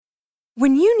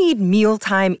When you need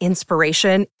mealtime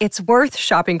inspiration, it's worth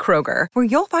shopping Kroger, where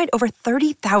you'll find over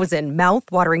 30,000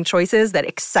 mouth-watering choices that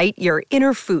excite your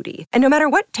inner foodie. And no matter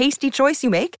what tasty choice you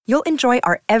make, you'll enjoy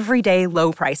our everyday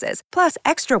low prices, plus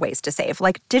extra ways to save,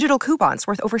 like digital coupons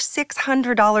worth over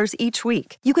 $600 each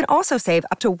week. You can also save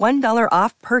up to $1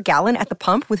 off per gallon at the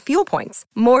pump with fuel points.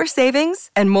 More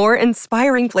savings and more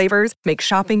inspiring flavors make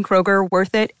shopping Kroger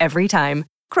worth it every time.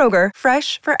 Kroger,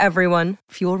 fresh for everyone.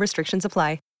 Fuel restrictions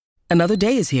apply. Another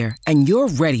day is here, and you're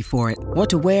ready for it. What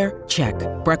to wear? Check.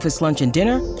 Breakfast, lunch, and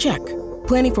dinner? Check.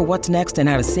 Planning for what's next and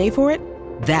how to save for it?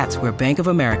 That's where Bank of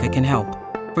America can help.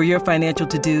 For your financial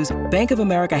to-dos, Bank of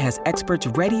America has experts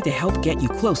ready to help get you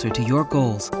closer to your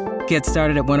goals. Get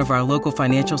started at one of our local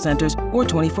financial centers or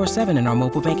 24/7 in our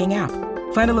mobile banking app.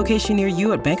 Find a location near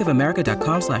you at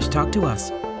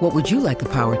bankofamerica.com/talktous. What would you like the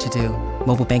power to do?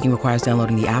 Mobile banking requires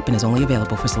downloading the app and is only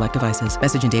available for select devices.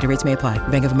 Message and data rates may apply.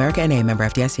 Bank of America N.A., member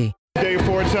FDIC. Day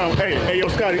 4 time. Hey, yo,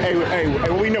 Scotty. Hey,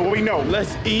 what we know?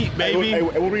 Let's eat, baby. Hey,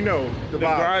 what we know? The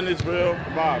grind is real.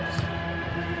 The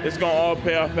vibes. It's gonna all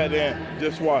pay off at the end.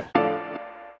 Just watch.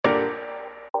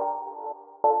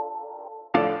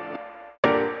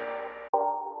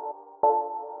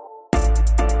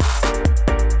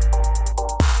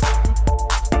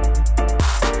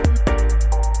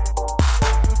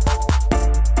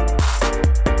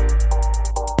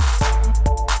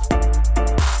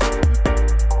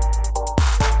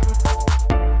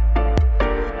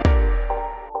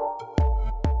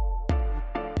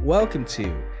 Welcome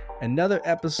to another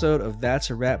episode of That's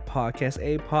a Wrap Podcast,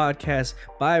 a podcast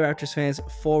by Raptors fans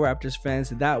for Raptors fans.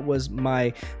 That was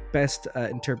my best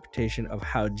interpretation of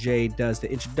how Jay does the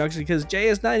introduction, because Jay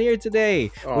is not here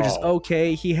today, which is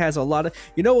okay. He has a lot of,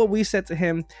 you know what we said to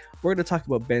him? We're going to talk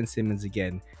about Ben Simmons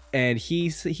again, and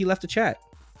he left the chat.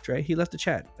 Trey, he left the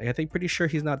chat. Like, I think pretty sure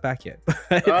he's not back yet.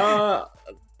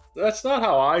 That's not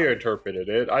how I interpreted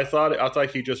it. I thought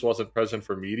he just wasn't present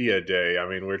for media day. I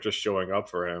mean, we're just showing up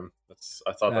for him.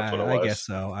 I thought that's what it was.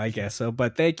 I guess so.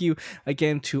 But thank you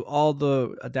again to all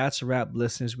the That's a Wrap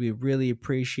listeners. We really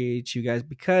appreciate you guys,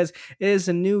 because it is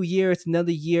a new year. It's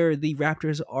another year. The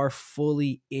Raptors are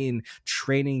fully in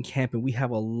training camp, and we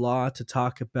have a lot to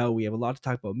talk about. We have a lot to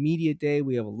talk about media day.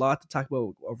 We have a lot to talk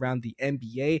about around the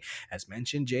NBA. As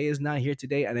mentioned, Jay is not here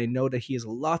today, and I know that he has a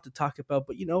lot to talk about.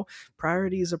 But, you know,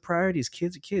 priorities are priorities.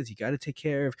 Kids are kids. You got to take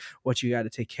care of what you got to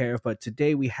take care of. But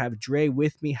today we have Dre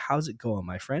with me. How's it going,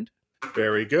 my friend?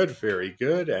 Very good,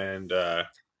 and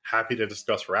happy to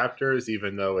discuss Raptors,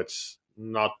 even though it's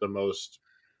not the most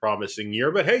promising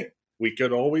year. But hey, we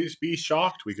could always be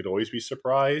shocked. We could always be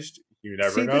surprised. You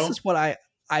never know. This is what I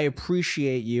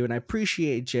appreciate you, and I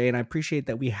appreciate Jay, and I appreciate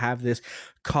that we have this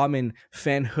common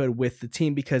fanhood with the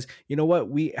team, because you know what?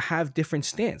 We have different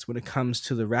stance when it comes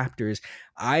to the Raptors.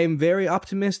 I am very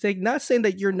optimistic, not saying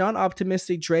that you're not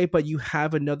optimistic, Dre, but you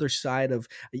have another side of,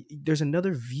 there's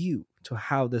another view to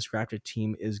how this Raptor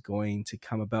team is going to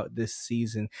come about this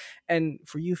season. And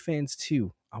for you fans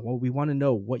too, well, we want to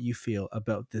know what you feel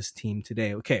about this team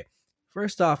today. Okay.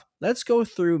 First off, let's go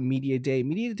through Media Day.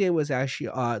 Media Day was actually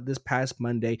this past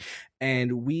Monday,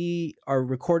 and we are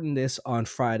recording this on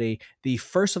Friday, the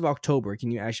 1st of October.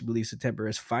 Can you actually believe September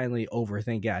is finally over?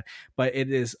 Thank God. But it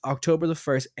is October the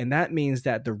 1st, and that means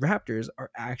that the Raptors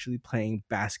are actually playing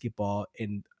basketball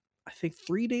in, I think,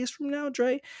 3 days from now,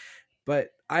 Dre.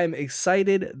 But I'm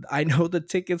excited. I know the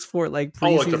tickets for like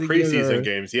preseason, the preseason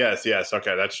games. Yes.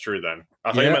 Okay, that's true then.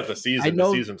 I thought you meant the season.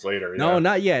 The season's later. No,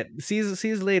 not yet.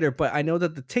 Season's later. But I know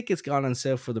that the tickets got on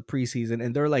sale for the preseason,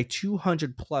 and they're like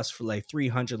 200 plus for like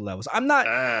 300 levels. I'm not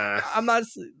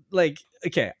like,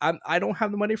 okay, I don't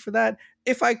have the money for that.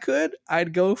 If I could,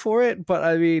 I'd go for it. But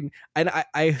I mean, and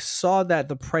I saw that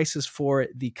the prices for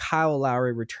the Kyle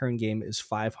Lowry return game is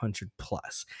 500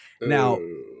 plus. Now,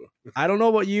 I don't know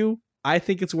about you. I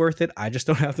think it's worth it. I just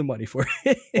don't have the money for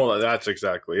it. Well, that's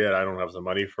exactly it. I don't have the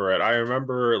money for it. I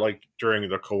remember, like, during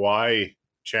the Kawhi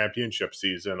championship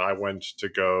season, I went to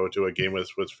go to a game with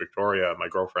Victoria, my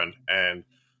girlfriend, and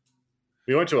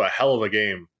we went to a hell of a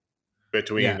game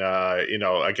between,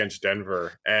 against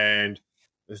Denver. And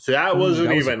that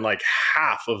wasn't even like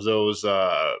half of those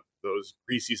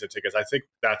preseason tickets. I think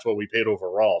that's what we paid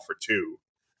overall for two.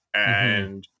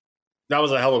 And that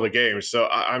was a hell of a game. So,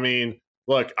 I mean,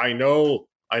 look, I know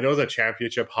the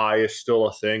championship high is still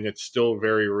a thing. It's still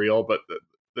very real, but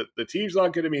the team's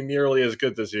not going to be nearly as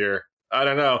good this year. I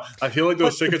don't know. I feel like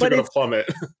those tickets are going to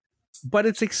plummet. But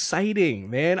it's exciting,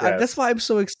 man. Yes. That's why I'm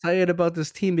so excited about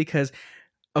this team, because,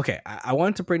 okay, I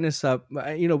wanted to bring this up.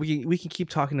 You know, we can keep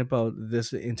talking about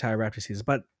this entire Raptors season,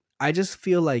 but I just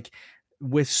feel like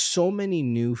with so many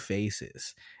new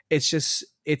faces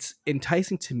it's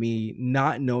enticing to me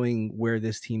not knowing where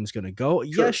this team is going to go.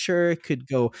 Sure. Yeah, sure, it could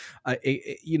go.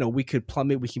 We could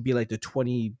plummet. We could be like the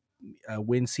 20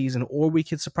 win season, or we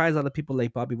could surprise a lot of people,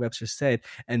 like Bobby Webster said,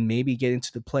 and maybe get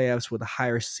into the playoffs with a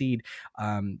higher seed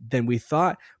than we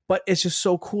thought. But it's just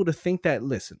so cool to think that,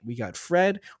 listen, we got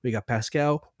Fred, we got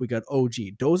Pascal, we got OG.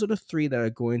 Those are the three that are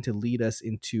going to lead us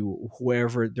into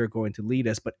wherever they're going to lead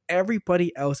us. But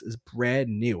everybody else is brand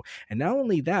new. And not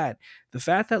only that, the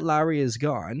fact that Lowry is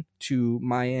gone to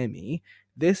Miami,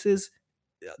 this is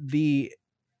the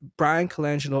Brian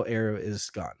Colangelo era is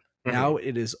gone. Now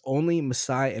it is only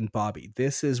Masai and Bobby.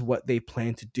 This is what they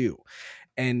plan to do.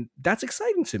 And that's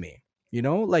exciting to me.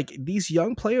 Like, these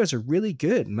young players are really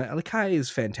good. Malachi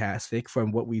is fantastic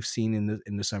from what we've seen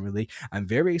in the summer league. I'm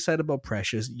very excited about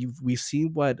Precious. We've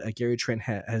seen what Gary Trent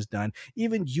has done.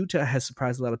 Even Utah has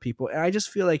surprised a lot of people, and I just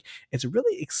feel like it's a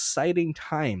really exciting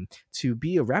time to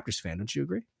be a Raptors fan. Don't you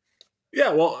agree? Yeah,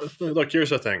 well, look, here's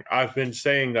the thing. I've been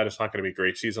saying that it's not going to be a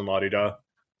great season, la-di-da.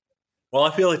 Well,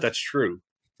 I feel like that's true.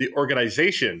 The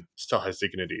organization still has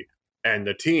dignity, and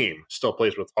the team still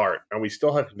plays with heart. And we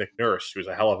still have Nick Nurse, who's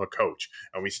a hell of a coach.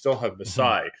 And we still have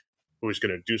Masai, who's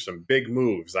going to do some big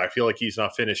moves. I feel like he's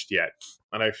not finished yet.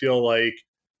 And I feel like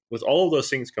with all of those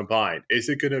things combined, is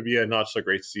it going to be a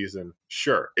not-so-great season?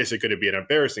 Sure. Is it going to be an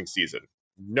embarrassing season?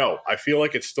 No. I feel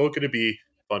like it's still going to be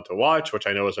fun to watch, which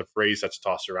I know is a phrase that's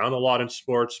tossed around a lot in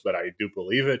sports, but I do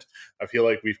believe it. I feel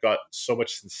like we've got so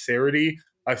much sincerity.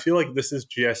 I feel like this is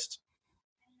just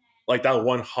like that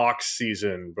one Hawks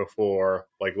season before,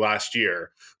 like last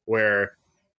year, where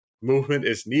movement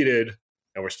is needed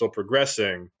and we're still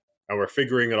progressing and we're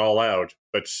figuring it all out.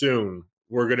 But soon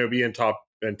we're going to be in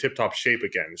tip-top shape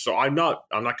again. So I'm not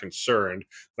concerned.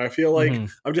 And I feel like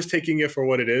I'm just taking it for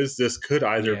what it is. This could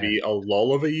either be a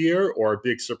lull of a year or a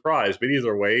big surprise. But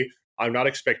either way, I'm not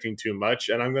expecting too much,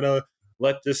 and I'm going to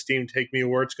let this team take me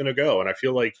where it's going to go. And I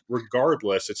feel like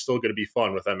regardless, it's still going to be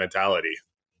fun with that mentality.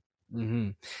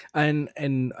 And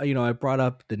I brought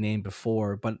up the name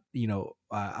before, but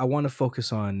I want to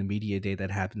focus on the media day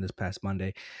that happened this past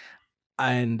Monday.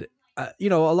 And a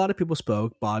lot of people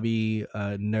spoke. Bobby,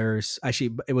 Nurse.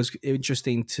 Actually, it was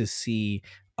interesting to see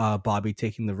Bobby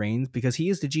taking the reins, because he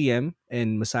is the GM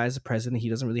and Masai is the president. He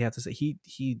doesn't really have to say.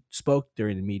 He spoke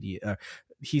during the media.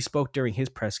 He spoke during his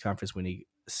press conference when he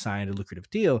signed a lucrative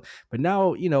deal. But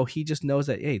now, he just knows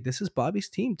that, hey, this is Bobby's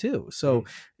team too. So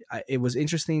it was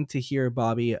interesting to hear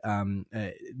Bobby.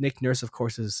 Nick Nurse, of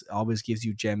course, always gives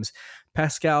you gems.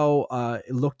 Pascal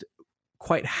looked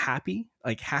quite happy,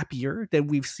 like happier than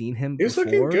we've seen him before.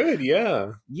 He was looking good,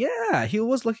 yeah, he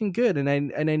was looking good. And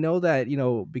I know that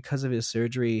because of his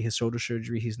shoulder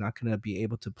surgery, he's not going to be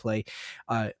able to play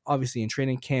obviously in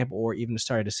training camp or even the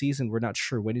start of the season. We're not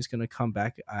sure when he's going to come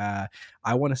back. I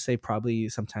want to say probably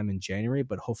sometime in January,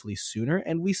 but hopefully sooner.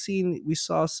 And we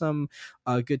saw some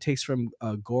good takes from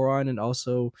Goran and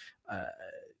also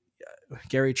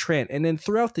Gary Trent. And then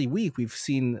throughout the week, we've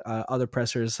seen other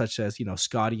pressers such as,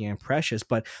 Scotty and Precious.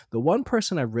 But the one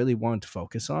person I really wanted to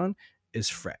focus on is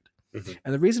Fred.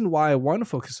 And the reason why I want to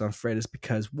focus on Fred is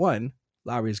because, one,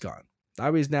 Lowry's gone.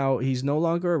 He's no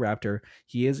longer a Raptor.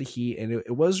 He is a Heat. And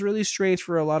it was really strange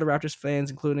for a lot of Raptors fans,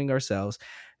 including ourselves,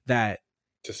 that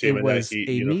to see it was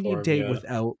a media day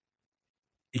without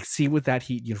with that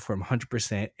Heat uniform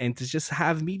 100%, and to just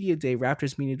have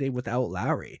Raptors media day without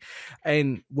Lowry.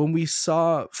 And when we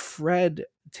saw Fred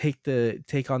take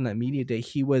on that media day,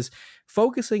 he was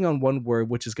focusing on one word,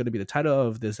 which is going to be the title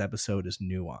of this episode, is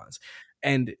nuance.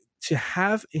 And to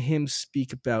have him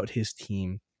speak about his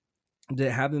team,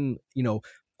 to have him,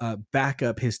 back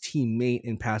up his teammate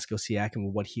in Pascal Siakam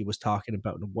and what he was talking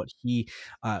about and what he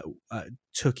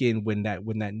took in when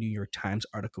that New York Times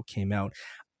article came out,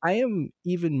 I am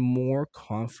even more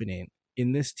confident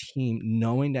in this team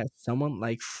knowing that someone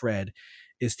like Fred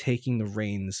is taking the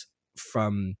reins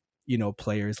from,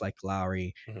 players like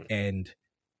Lowry and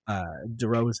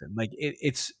DeRozan. Like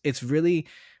it's really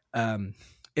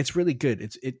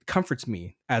good. It comforts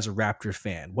me as a Raptor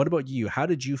fan. What about you? How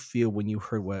did you feel when you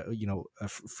heard what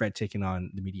Fred taking on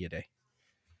the media day?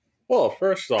 Well,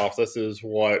 first off, this is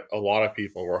what a lot of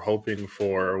people were hoping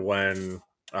for when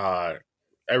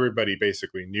everybody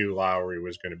basically knew Lowry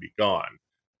was going to be gone.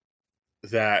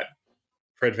 That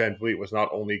Fred VanVleet was not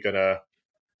only going to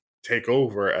take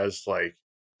over as, like,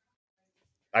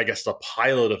 I guess the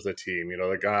pilot of the team,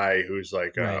 the guy who's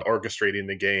like orchestrating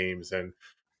the games and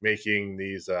making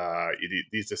these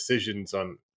decisions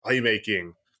on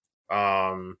playmaking.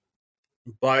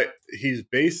 But he's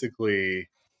basically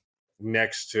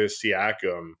next to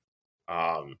Siakam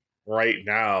right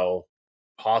now,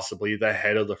 possibly the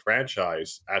head of the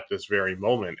franchise at this very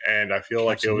moment. And I feel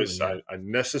like it Absolutely, was yeah. a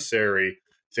necessary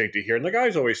thing to hear. And the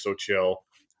guy's always so chill.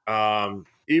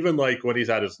 Even like when he's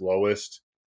at his lowest,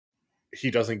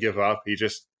 he doesn't give up. He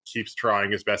just keeps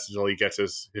trying his best until he gets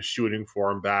his shooting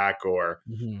form back, or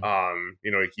Mhm.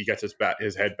 he gets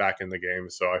his head back in the game.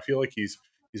 So I feel like he's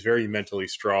very mentally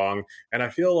strong, and I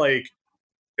feel like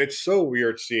it's so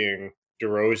weird seeing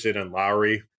DeRozan and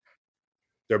Lowry.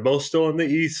 They're both still in the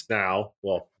East now.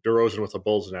 Well, DeRozan with the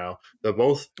Bulls now. They're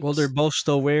both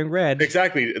Still wearing red.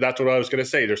 exactly. That's what I was going to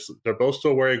say. They're both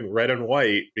still wearing red and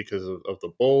white because of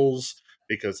the Bulls,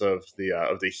 because of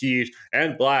the Heat,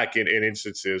 and black in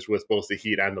instances with both the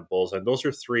Heat and the Bulls. And those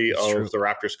are three It's of true. the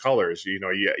Raptors colors. You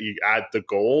add the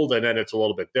gold, and then it's a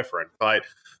little bit different. But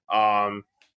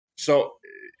so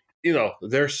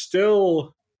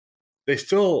they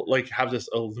still like have this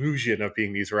illusion of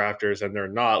being these Raptors, and they're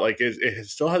not. Like it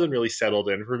still hasn't really settled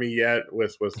in for me yet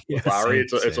with Yeah, Lowry. same,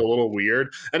 It's a same. little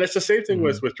weird, and it's the same thing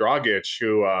with Dragic,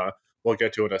 who we'll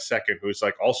get to in a second, who's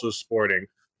like also sporting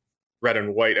red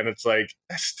and white, and it's like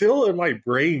still in my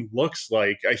brain looks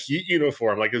like a Heat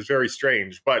uniform. Like it's very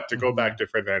strange. But to go back to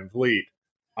Fred VanVleet,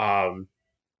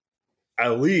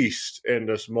 at least in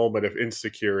this moment of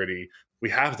insecurity,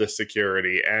 we have this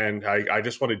security. And I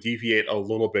just want to deviate a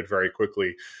little bit very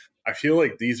quickly. I feel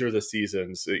like these are the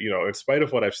seasons, in spite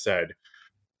of what I've said,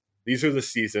 these are the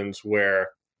seasons where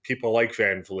people like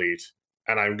VanVleet,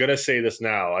 and I'm going to say this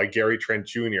now, like Gary Trent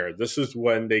Jr., this is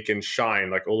when they can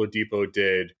shine like Oladipo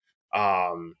did,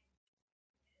 when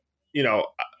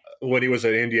he was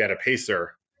an Indiana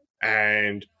Pacer.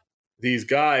 And these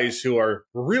guys who are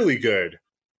really good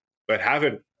but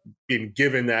haven't been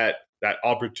given that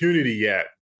opportunity yet,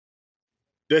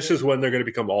 this is when they're going to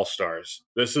become all-stars.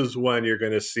 This is when you're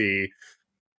going to see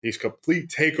these complete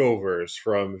takeovers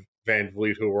from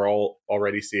VanVleet, who we're all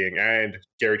already seeing, and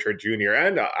Gary Trent Jr.,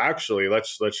 and actually,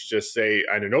 let's just say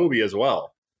Anunoby as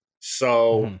well.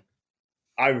 So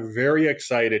I'm very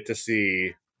excited to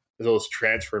see those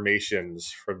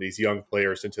transformations from these young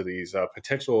players into these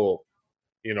potential,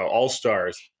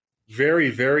 all-stars. Very,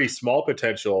 very small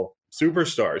potential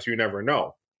superstars. You never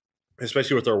know,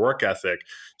 especially with their work ethic.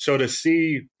 So to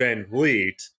see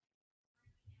VanVleet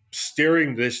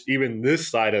steering this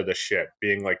side of the ship,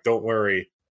 being like, don't worry,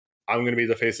 I'm going to be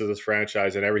the face of this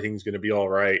franchise and everything's going to be all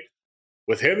right.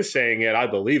 With him saying it, I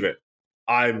believe it.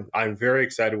 I'm very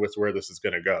excited with where this is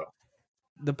going to go.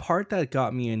 The part that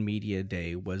got me in media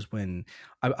day was when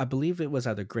I believe it was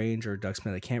either Grange or Doug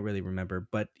Smith. I can't really remember,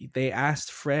 but they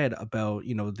asked Fred about,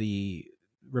 the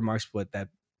remarks what that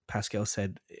Pascal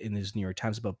said in his New York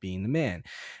Times about being the man.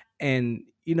 And,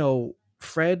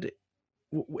 Fred,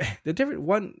 the different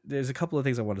one, there's a couple of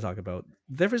things I want to talk about.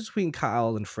 The difference between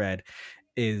Kyle and Fred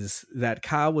is that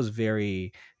Kyle was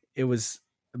it was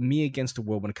me against the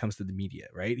world when it comes to the media,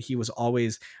 right? He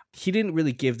didn't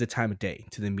really give the time of day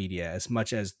to the media as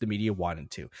much as the media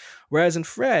wanted to. Whereas in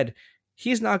Fred,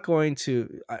 he's not going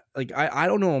to, I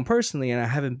don't know him personally, and I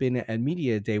haven't been at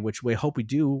media day, which we hope we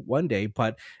do one day,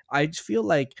 but I feel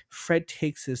like Fred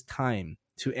takes his time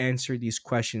to answer these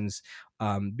questions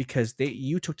because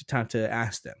you took the time to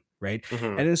ask them, right?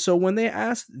 Mm-hmm. And then so when they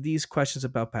asked these questions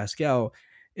about Pascal,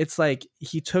 it's like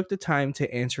he took the time to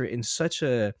answer it in such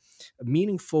a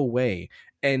meaningful way,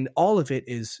 and all of it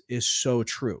is so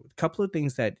true. A couple of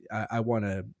things that I want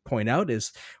to point out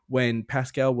is when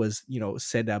Pascal was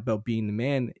said about being the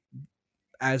man,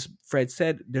 as Fred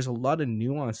said, there's a lot of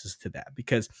nuances to that,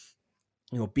 because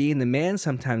being the man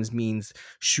sometimes means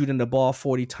shooting the ball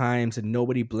 40 times and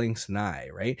nobody blinks an eye,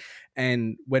 right?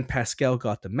 And when Pascal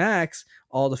got the max,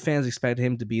 all the fans expected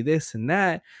him to be this and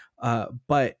that,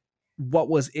 but what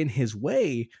was in his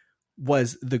way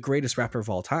was the greatest Raptor of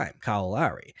all time, Kyle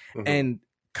Lowry. Mm-hmm. And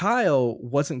Kyle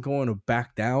wasn't going to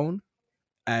back down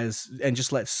and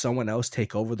just let someone else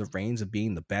take over the reins of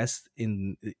being the best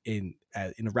in a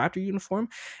Raptor uniform.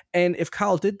 And if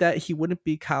Kyle did that, he wouldn't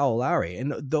be Kyle Lowry.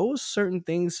 And those certain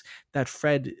things that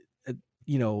Fred,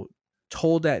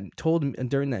 told him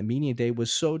during that media day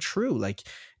was so true. Like,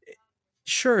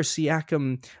 sure,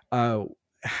 Siakam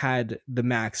had the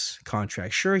max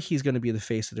contract. Sure, he's going to be the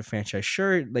face of the franchise.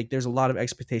 Sure, like there's a lot of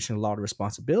expectation, a lot of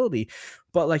responsibility.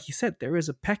 But like you said, there is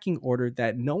a pecking order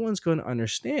that no one's going to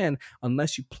understand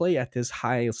unless you play at this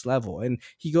highest level. And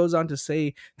he goes on to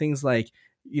say things like,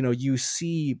 you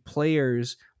see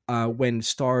players when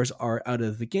stars are out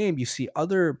of the game, you see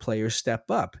other players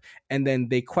step up, and then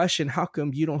they question, how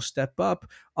come you don't step up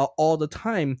all the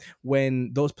time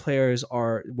when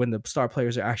the star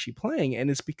players are actually playing?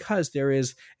 And it's because there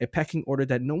is a pecking order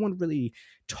that no one really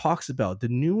talks about, the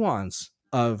nuance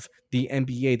of the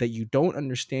NBA that you don't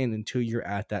understand until you're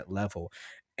at that level.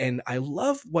 And I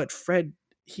love what Fred,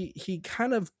 he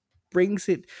kind of brings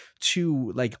it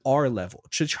to like our level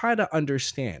to try to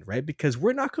understand, right? Because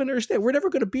we're not going to understand. We're never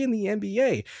going to be in the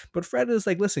NBA. But Fred is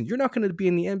like, listen, you're not going to be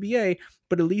in the NBA,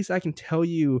 but at least I can tell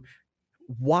you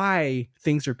why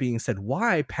things are being said,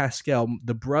 why Pascal,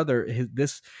 the brother,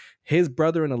 his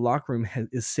brother in the locker room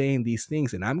is saying these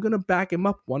things, and I'm going to back him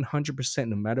up 100%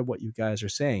 no matter what you guys are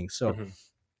saying. So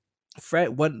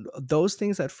Fred, what those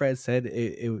things that Fred said,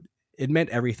 it meant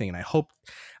everything, and I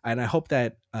hope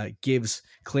that gives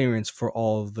clearance for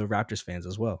all the Raptors fans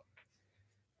as well.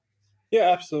 Yeah,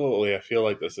 absolutely. I feel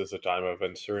like this is a time of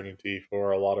uncertainty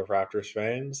for a lot of Raptors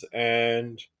fans,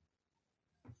 and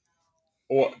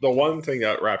the one thing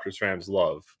that Raptors fans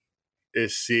love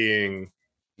is seeing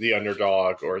the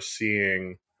underdog, or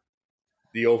seeing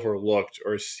the overlooked,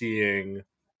 or seeing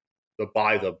the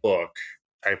by the book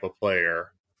type of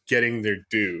player getting their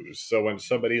dues. So when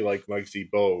somebody like Muggsy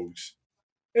Bogues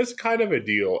is kind of a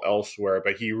deal elsewhere,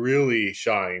 but he really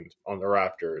shined on the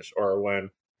Raptors, or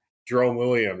when Jerome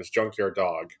Williams, Junkyard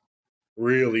Dog,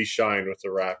 really shined with the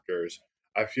Raptors,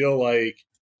 I feel like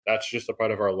that's just a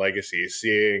part of our legacy,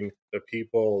 seeing the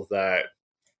people that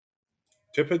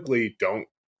typically don't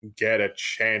get a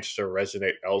chance to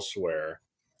resonate elsewhere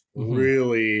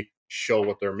really show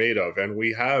what they're made of. And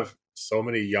we have so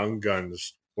many young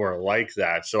guns who are like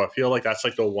that. So I feel like that's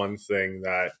like the one thing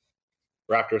that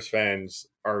Raptors fans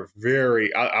are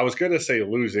very, I was going to say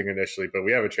losing initially, but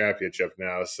we have a championship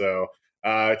now. So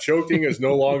choking is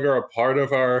no longer a part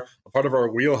of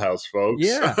our wheelhouse, folks.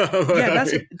 Yeah. Yeah,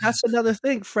 that's another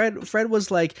thing. Fred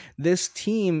was like, this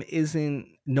team isn't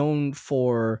known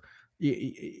for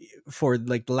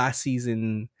like last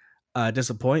season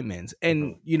disappointments.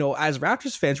 And you know, as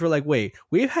Raptors fans, we're like, wait,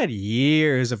 we've had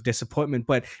years of disappointment,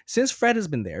 but since Fred has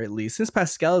been there, at least since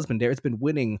Pascal has been there, it's been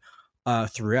winning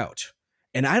throughout.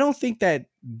 And I don't think that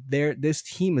this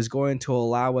team is going to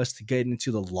allow us to get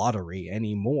into the lottery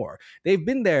anymore. They've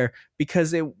been there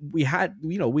because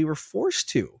we were forced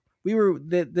to.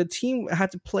 The team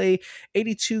had to play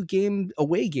 82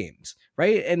 away games,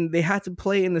 right? And they had to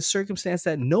play in the circumstance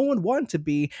that no one wanted to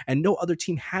be, and no other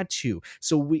team had to.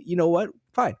 So you know what?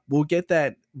 Fine, we'll get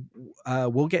that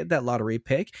lottery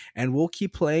pick, and we'll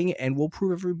keep playing, and we'll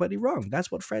prove everybody wrong.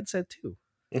 That's what Fred said too.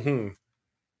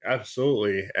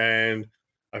 Absolutely, and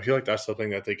I feel like that's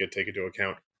something that they could take into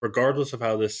account, regardless of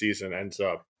how this season ends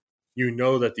up. You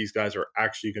know that these guys are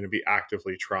actually going to be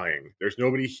actively trying. There's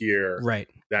nobody here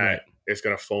that is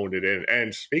going to phone it in.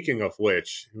 And speaking of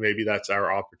which, maybe that's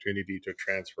our opportunity to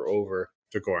transfer over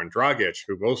to Goran Dragic,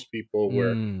 who most people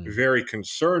were very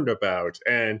concerned about.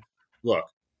 And look,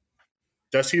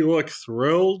 does he look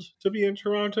thrilled to be in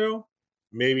Toronto?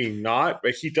 Maybe not,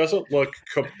 but he doesn't look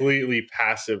completely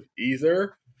passive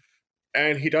either.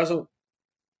 And he doesn't,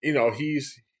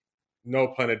 he's, no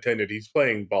pun intended, he's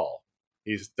playing ball.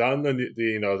 He's done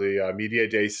the media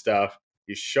day stuff.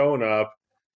 He's shown up.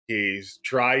 He's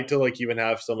tried to even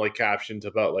have some captions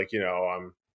about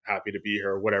I'm happy to be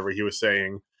here, whatever he was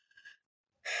saying.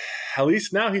 At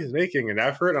least now he's making an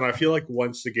effort, and I feel like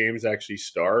once the games actually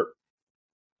start,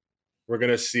 we're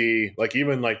gonna see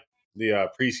even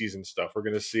the preseason stuff. We're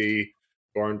gonna see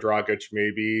Goran Dragic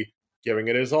maybe giving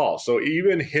it his all. So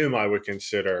even him, I would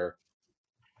consider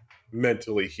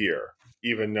mentally here,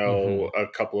 even though a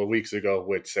couple of weeks ago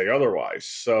would say otherwise.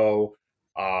 So,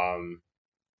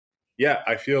 yeah,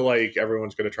 I feel like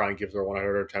everyone's going to try and give their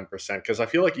 110%, because I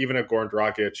feel like even if Goran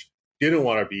Dragic didn't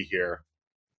want to be here,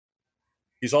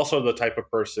 he's also the type of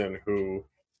person who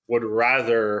would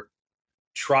rather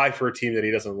try for a team that he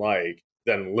doesn't like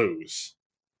than lose.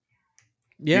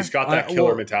 Yeah, he's got that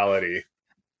killer mentality.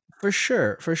 For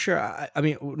sure. I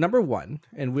mean, number one,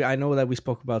 and I know that we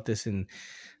spoke about this in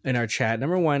our chat.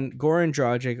 Number one, Goran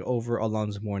Dragic over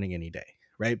Alonzo Mourning any day,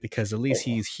 right? Because at least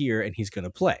he's here and he's going to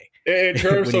play. In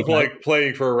terms of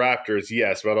playing for Raptors,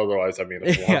 yes, but otherwise, I mean,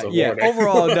 Alonzo Mourning.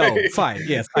 Overall, no, fine,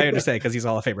 yes, I understand because he's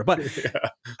Hall of Famer. But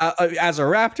as a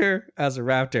Raptor,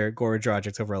 Goran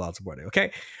Dragic's over Alonzo Mourning,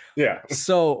 okay? Yeah.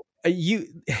 So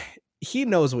he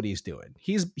knows what he's doing.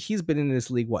 He's been in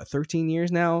this league 13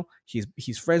 years now.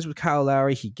 He's friends with Kyle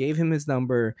Lowry. He gave him his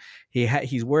number.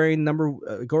 He's wearing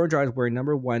Goran Dragic wearing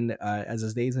number 1 as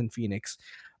his days in Phoenix,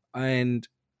 and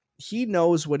he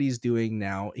knows what he's doing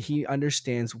now. He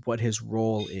understands what his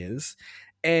role is,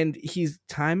 and he's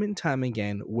time and time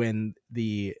again when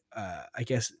the I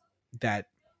guess that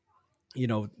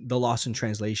the Lost in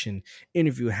Translation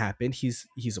interview happened, he's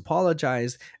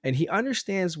apologized, and he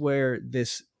understands where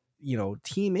this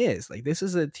team is. Like, this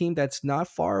is a team that's not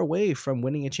far away from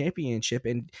winning a championship,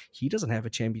 and he doesn't have a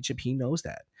championship. He knows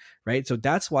that, right? So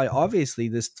that's why obviously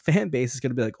this fan base is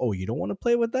going to be like, oh, you don't want to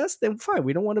play with us? Then fine,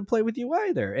 we don't want to play with you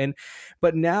either.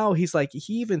 But now he's like,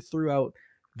 he even threw out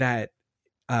that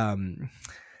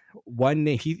one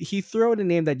name. He threw out a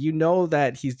name that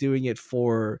that he's doing it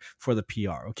for the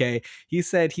PR. Okay, he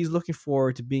said he's looking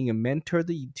forward to being a mentor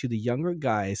to the younger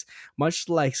guys, much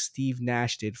like Steve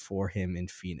Nash did for him in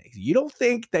Phoenix. You don't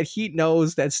think that he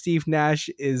knows that Steve Nash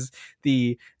is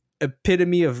the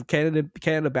epitome of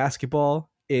Canada basketball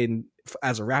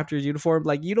as a Raptors uniform?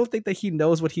 Like, you don't think that he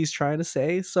knows what he's trying to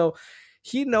say? So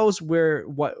he knows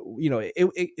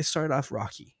it started off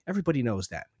rocky. Everybody knows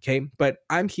that. Okay. But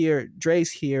I'm here, Dre's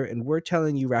here, and we're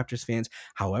telling you, Raptors fans,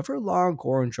 however long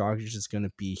Goran Dragic is going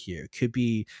to be here, it could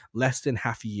be less than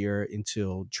half a year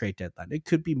until trade deadline. It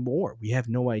could be more. We have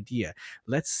no idea.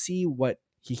 Let's see what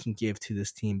he can give to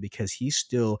this team, because he's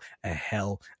still a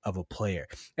hell of a player.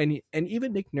 And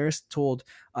even Nick Nurse told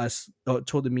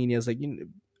the media, like,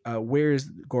 where's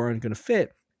Goran going to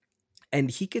fit? And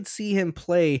he could see him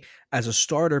play as a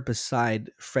starter beside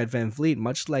Fred VanVleet,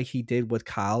 much like he did with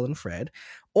Kyle and Fred,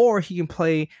 or he can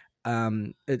play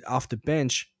off the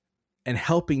bench and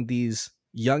helping these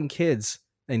young kids,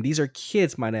 and these are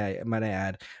kids, might I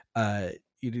add,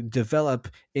 develop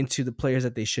into the players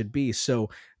that they should be. So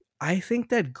I think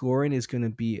that Goran is going to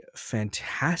be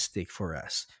fantastic for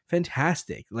us.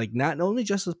 Fantastic. Like, not only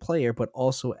just as a player, but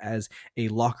also as a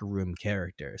locker room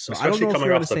character. So especially I don't know coming if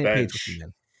we're on off the same bench. page with you,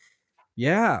 man.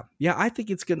 Yeah, I think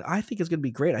it's gonna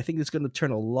be great. I think it's gonna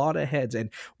turn a lot of heads. And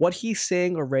what he's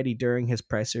saying already during his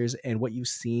pressers, and what you've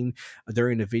seen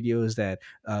during the videos that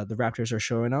the Raptors are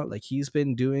showing out, like, he's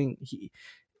been doing.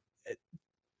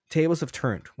 Tables have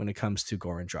turned when it comes to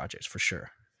Goran Dragic, for sure.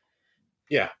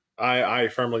 Yeah, I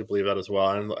firmly believe that as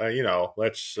well. And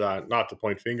let's not to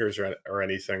point fingers or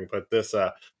anything, but this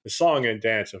the song and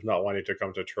dance of not wanting to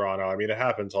come to Toronto. I mean, it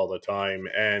happens all the time,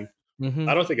 and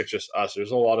I don't think it's just us. There's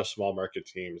a lot of small market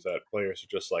teams that players are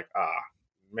just like,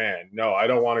 man, no, I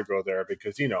don't want to go there,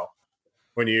 because,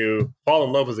 when you fall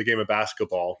in love with the game of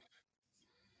basketball,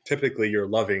 typically you're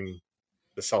loving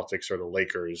the Celtics or the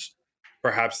Lakers,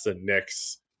 perhaps the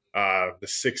Knicks, the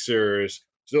Sixers.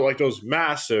 So like those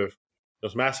massive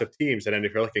teams. And then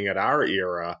if you're looking at our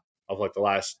era of like the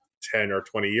last 10 or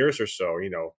 20 years or so,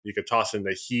 you could toss in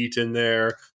the Heat in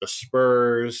there, the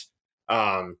Spurs,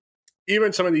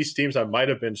 even some of these teams that might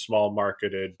have been small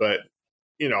marketed, but,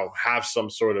 have some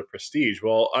sort of prestige.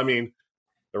 Well, I mean,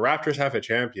 the Raptors have a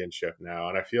championship now.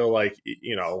 And I feel like,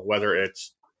 whether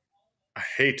it's, I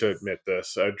hate to admit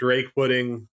this, Drake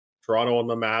putting Toronto on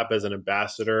the map as an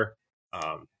ambassador,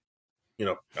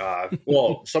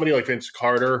 somebody like Vince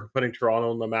Carter putting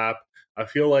Toronto on the map. I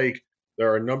feel like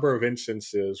there are a number of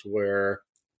instances where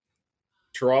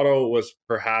Toronto was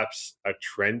perhaps a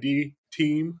trendy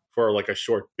team for like a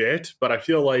short bit, but I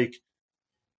feel like,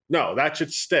 no, that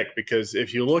should stick, because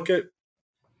if you look at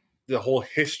the whole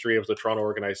history of the Toronto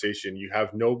organization, you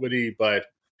have nobody but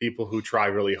people who try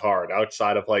really hard,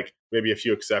 outside of like maybe a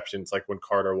few exceptions, like when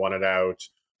Carter wanted out,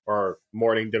 or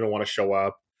Morning didn't want to show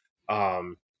up,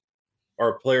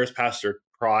 or players past their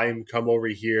prime come over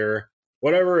here.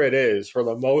 Whatever it is, for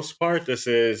the most part, this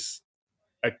is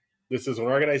an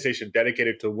organization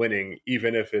dedicated to winning,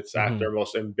 even if it's at their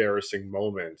most embarrassing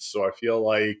moments. So I feel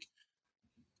like,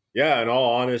 in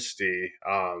all honesty,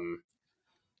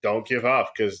 don't give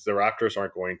up, because the Raptors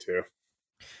aren't going to.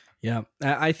 Yeah,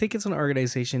 I think it's an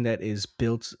organization that is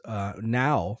built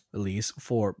now, at least,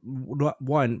 for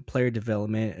one, player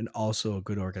development, and also a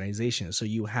good organization. So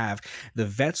you have the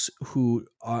vets who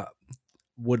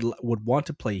would want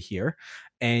to play here,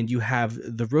 and you have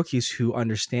the rookies who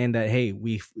understand that, hey,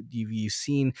 you've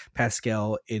seen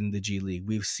Pascal in the G League,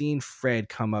 we've seen Fred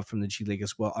come up from the G League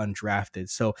as well, undrafted.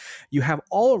 So you have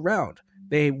all around,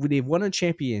 they've won a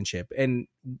championship, and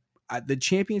the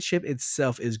championship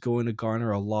itself is going to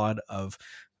garner a lot of,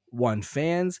 one,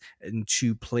 fans, and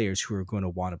two, players who are going to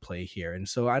want to play here. And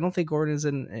so I don't think Gordon is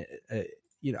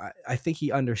I think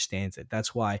he understands it.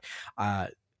 That's why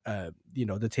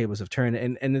the tables have turned.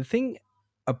 And the thing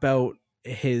about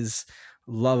his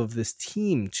love of this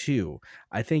team too,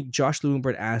 I think Josh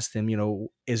Lewinberg asked him,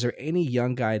 is there any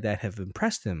young guy that have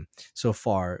impressed him so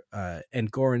far? And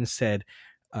Goran said,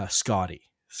 Scotty.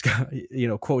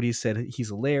 Quote, he said, he's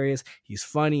hilarious, he's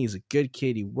funny, he's a good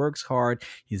kid, he works hard,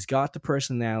 he's got the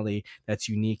personality that's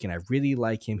unique, and I really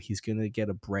like him. He's gonna get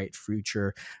a bright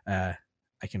future. I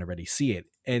can already see it.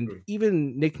 And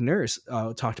even Nick Nurse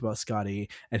talked about Scotty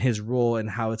and his role and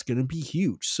how it's gonna be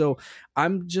huge. So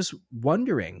I'm just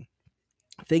wondering,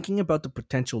 thinking about the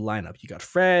potential lineup, you got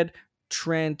Fred,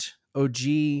 Trent,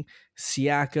 OG,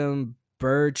 Siakam,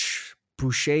 Birch,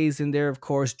 Boucher's in there, of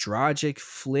course, Dragic,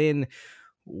 Flynn.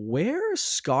 Where's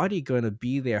Scotty going to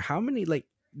be there? How many, like,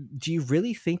 do you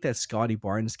really think that Scotty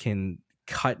Barnes can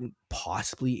cut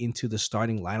possibly into the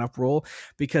starting lineup role?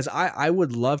 Because I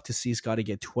would love to see Scotty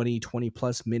get 20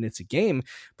 plus minutes a game,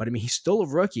 but I mean, he's still a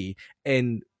rookie,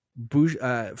 and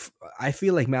I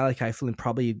feel like Malachi Flynn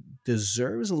probably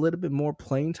deserves a little bit more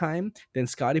playing time than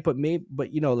Scotty, but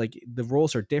you know, like, the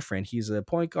roles are different. He's a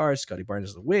point guard, Scotty Barnes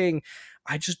is a wing.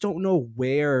 I just don't know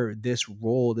where this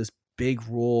big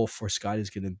role for Scotty is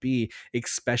going to be,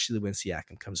 especially when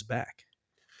Siakam comes back.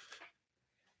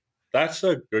 That's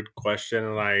a good question,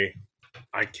 and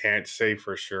I can't say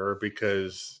for sure,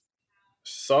 because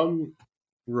some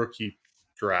rookie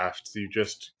drafts, you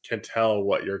just can tell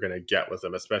what you're going to get with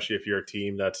them, especially if you're a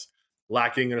team that's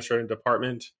lacking in a certain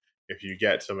department. If you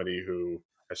get somebody who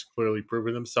has clearly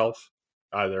proven themselves,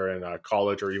 either in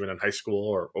college or even in high school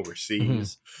or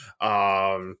overseas.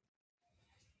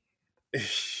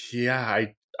 Yeah,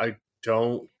 I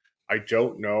don't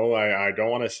know. I don't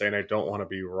want to say, and I don't want to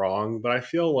be wrong, but I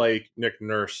feel like Nick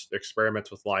Nurse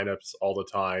experiments with lineups all the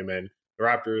time, and the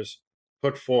Raptors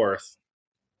put forth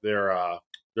their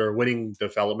winning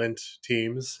development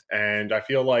teams, and I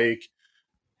feel like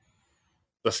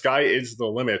the sky is the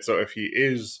limit. So if he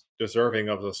is deserving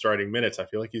of the starting minutes, I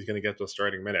feel like he's going to get those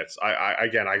starting minutes. I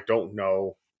don't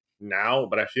know now,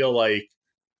 but I feel like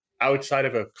outside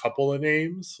of a couple of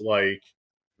names like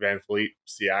Van Fleet,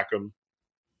 Siakam,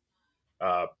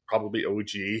 probably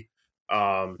OG,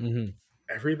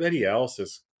 everybody else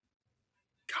is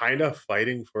kind of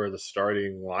fighting for the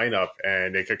starting lineup,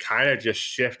 and it could kind of just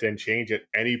shift and change at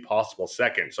any possible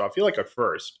second. So I feel like at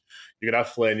first you could have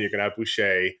Flynn, you can have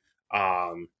Boucher,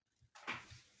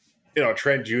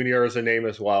 Trent Jr. is a name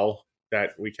as well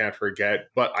that we can't forget,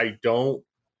 but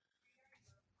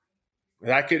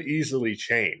that could easily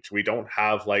change. We don't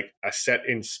have like a set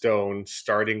in stone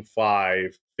starting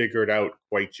five figured out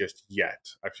quite just yet.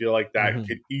 I feel like that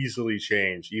could easily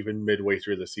change even midway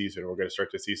through the season. We're going to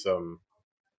start to see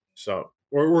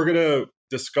we're going to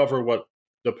discover what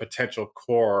the potential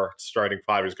core starting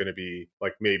five is going to be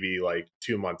like, maybe like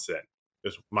 2 months in,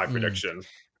 is my prediction.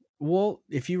 Well,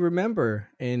 if you remember,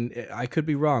 and I could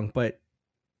be wrong, but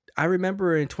I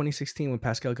remember in 2016 when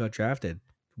Pascal got drafted,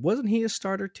 wasn't he a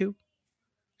starter too?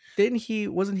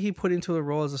 Wasn't he put into the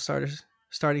role as a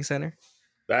starting center?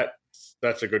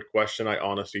 That's a good question. I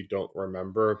honestly don't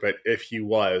remember, but if he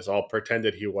was, I'll pretend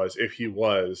that he was. If he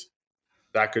was,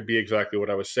 that could be exactly what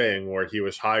I was saying, where he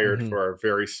was hired for a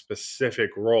very specific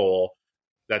role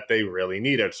that they really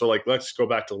needed. So, like, let's go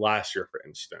back to last year, for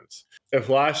instance. If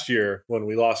last year, when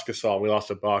we lost Gasol, we lost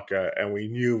Ibaka, and we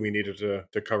knew we needed to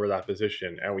cover that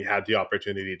position, and we had the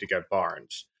opportunity to get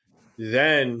Barnes,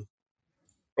 then,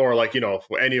 or like,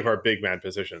 for any of our big man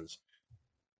positions,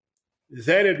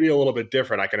 then it'd be a little bit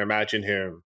different. I can imagine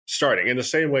him starting in the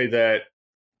same way that,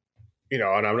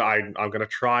 and I'm going to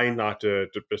try not to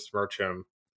besmirch him,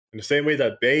 in the same way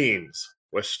that Baines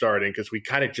was starting, because we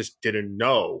kind of just didn't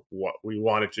know what we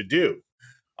wanted to do.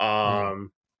 Yeah,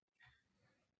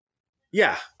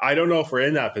 I don't know if we're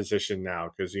in that position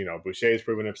now, because, Boucher's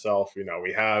proven himself.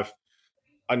 We have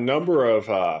a number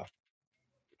of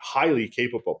highly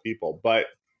capable people. But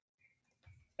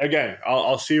again,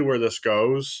 I'll see where this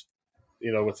goes,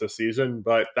 with the season.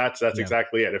 But that's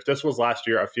exactly it. If this was last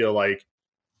year, I feel like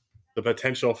the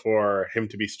potential for him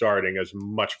to be starting is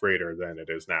much greater than it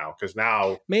is now, because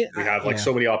now we have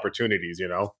so many opportunities,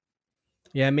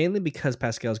 Yeah, mainly because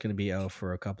Pascal's going to be out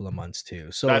for a couple of months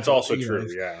too. So that's also true.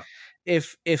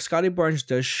 If Scotty Barnes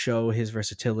does show his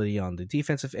versatility on the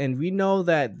defensive end, we know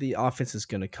that the offense is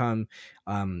going to come.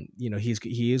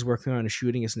 He is working on his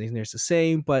shooting, as Nick Nurse is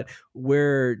saying, but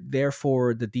we're there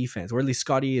for the defense, or at least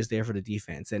Scotty is there for the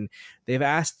defense. And they've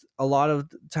asked a lot of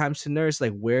times to Nurse,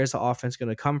 like, where's the offense going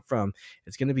to come from?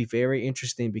 It's going to be very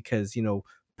interesting because,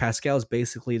 Pascal is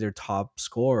basically their top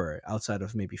scorer outside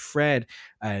of maybe Fred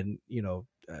and,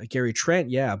 Gary Trent,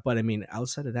 yeah, but I mean,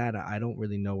 outside of that, I don't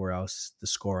really know where else the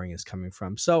scoring is coming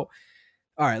from. So,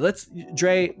 all right,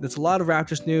 Dre, that's a lot of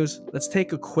Raptors news. Let's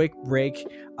take a quick break.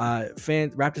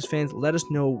 Raptors fans, let us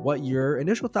know what your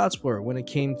initial thoughts were when it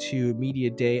came to Media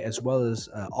Day, as well as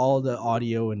all the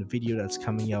audio and the video that's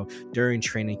coming out during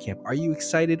training camp. Are you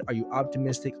excited? Are you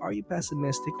optimistic? Are you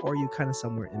pessimistic? Or are you kind of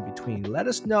somewhere in between? Let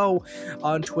us know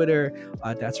on Twitter.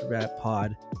 That's a Wrap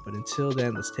Pod. But until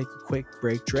then, let's take a quick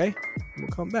break, Dre, and we'll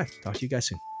come back. Talk to you guys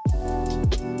soon.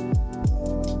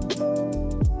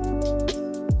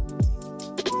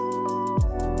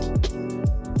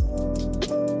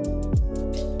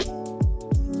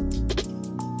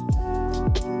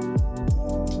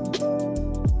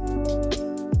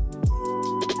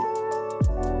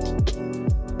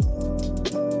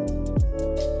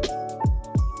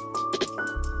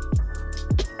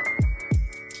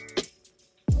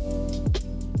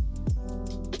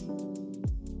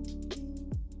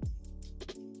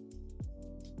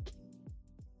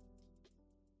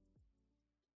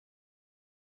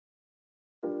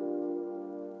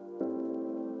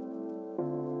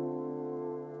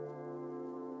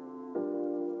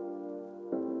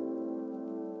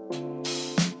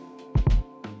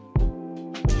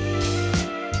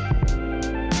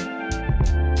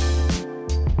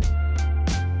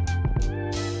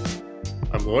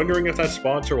 wondering if that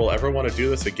sponsor will ever want to do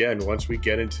this again once we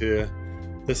get into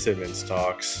the Simmons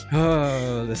talks.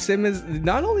 Oh, the Simmons,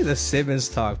 not only the Simmons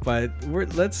talk, but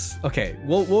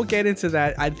we'll get into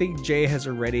that. I think Jay has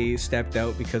already stepped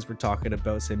out because we're talking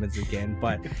about Simmons again.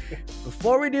 But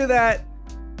before we do that,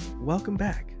 welcome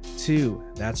back to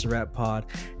That's a Wrap Pod,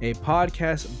 a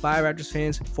podcast by Raptors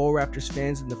fans for Raptors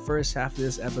fans. In the first half of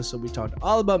this episode, we talked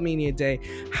all about Media Day,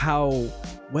 how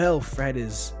well Fred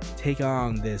is taking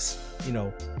on this,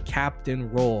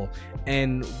 captain role,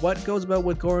 and what goes about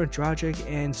with Goran Dragic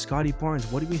and Scotty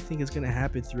Barnes. What do we think is going to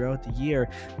happen throughout the year?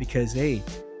 Because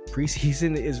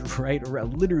preseason is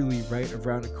literally right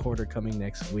around the corner, coming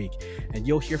next week, and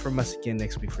you'll hear from us again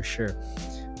next week for sure.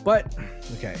 But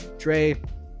okay, Dre,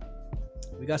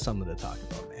 we got something to talk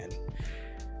about, man.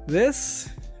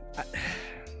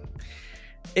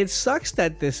 It sucks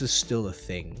that this is still a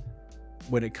thing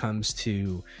when it comes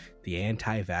to the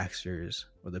anti-vaxxers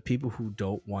or the people who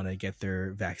don't want to get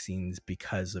their vaccines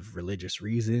because of religious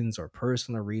reasons or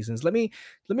personal reasons. Let me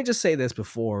just say this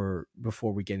before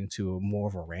we get into more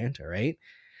of a rant, all right?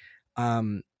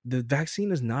 The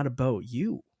vaccine is not about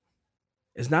you.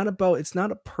 It's not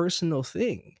a personal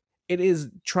thing. It's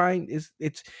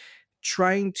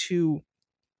trying to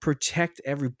protect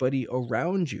everybody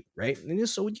around you, right? And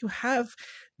so when you have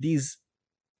these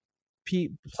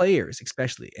players,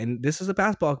 especially, and this is a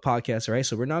basketball podcast, right?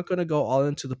 So we're not going to go all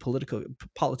into the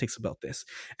politics about this,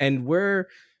 and we're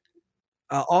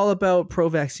all about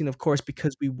pro-vaccine, of course,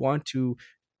 because we want to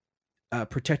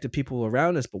protect the people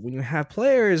around us. But when you have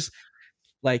players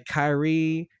like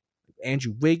Kyrie,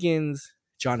 Andrew Wiggins,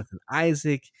 Jonathan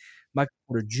Isaac, Michael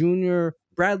Porter Jr.,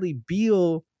 Bradley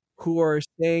Beal, who are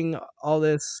saying all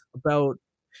this about,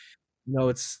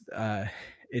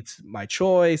 it's my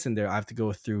choice, and I have to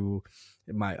go through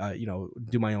my,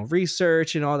 do my own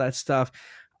research and all that stuff.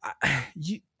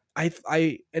 This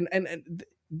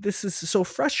is so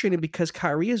frustrating because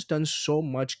Kyrie has done so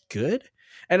much good.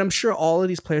 And I'm sure all of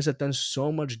these players have done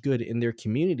so much good in their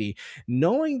community,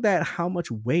 knowing that how much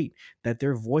weight that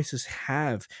their voices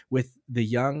have with the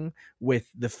young, with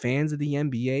the fans of the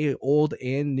NBA, old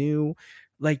and new.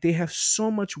 Like, they have so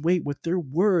much weight with their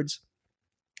words.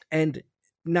 And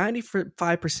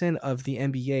 95% of the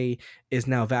NBA is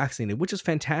now vaccinated, which is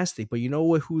fantastic. But you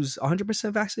know who's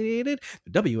 100% vaccinated?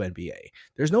 The WNBA.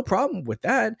 There's no problem with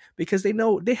that because they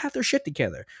know they have their shit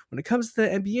together. When it comes to the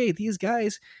NBA, these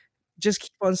guys just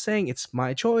keep on saying it's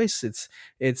my choice, it's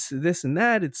this and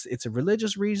that, it's a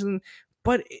religious reason,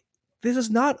 but this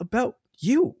is not about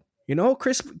you.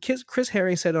 Chris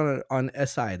Herring said on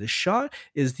SI, the shot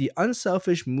is the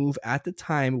unselfish move at the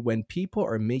time when people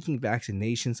are making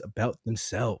vaccinations about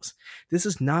themselves. This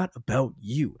is not about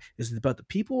you. This is about the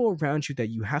people around you that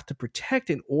you have to protect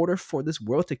in order for this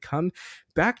world to come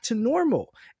back to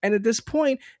normal. And at this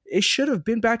point, it should have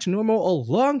been back to normal a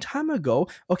long time ago.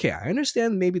 Okay, I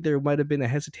understand maybe there might have been a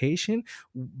hesitation,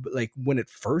 like when it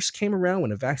first came around,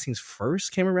 when the vaccines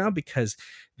first came around, because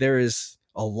there is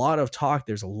a lot of talk,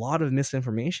 there's a lot of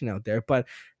misinformation out there, but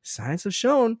science has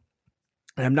shown,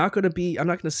 and I'm not going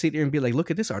to sit here and be like, look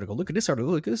at this article,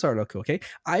 okay?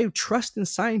 I trust in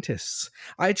scientists.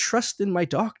 I trust in my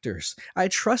doctors. I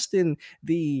trust in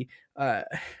the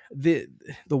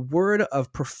word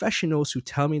of professionals who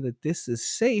tell me that this is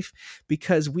safe,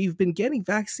 because we've been getting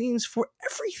vaccines for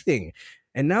everything.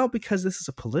 And now, because this is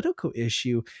a political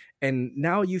issue, and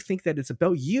now you think that it's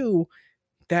about you,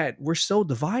 that we're so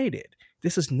divided.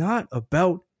 This is not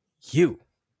about you.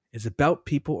 It's about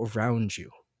people around you.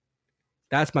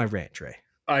 That's my rant, Trey.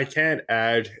 I can't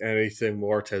add anything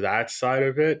more to that side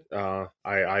of it.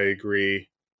 I agree,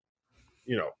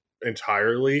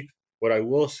 entirely. What I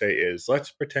will say is,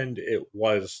 let's pretend it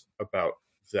was about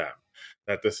them,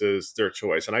 that this is their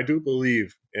choice. And I do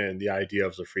believe in the idea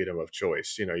of the freedom of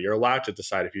choice. You're allowed to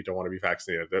decide if you don't want to be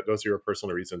vaccinated. Those are your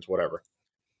personal reasons, whatever.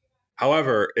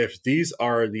 However, if these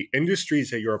are the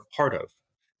industries that you're a part of,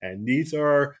 and these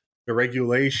are the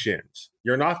regulations,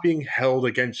 you're not being held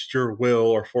against your will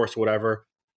or force, whatever.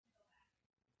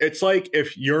 It's like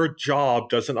if your job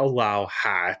doesn't allow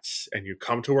hats and you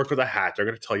come to work with a hat, they're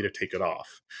going to tell you to take it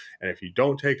off. And if you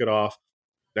don't take it off,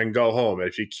 then go home. And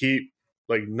if you keep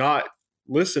not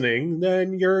listening,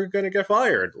 then you're going to get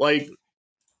fired.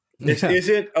 This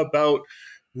isn't about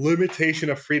limitation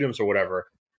of freedoms or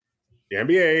whatever. The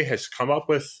NBA has come up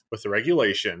with the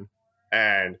regulation,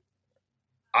 and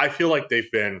I feel like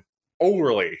they've been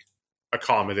overly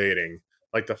accommodating.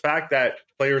 Like, the fact that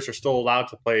players are still allowed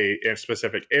to play in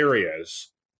specific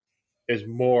areas is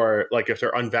more like, if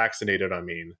they're unvaccinated,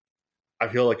 I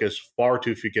feel like is far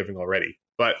too forgiving already.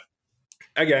 But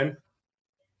again,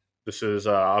 this is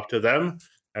up to them.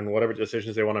 and whatever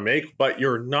decisions they want to make, but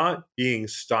you're not being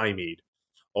stymied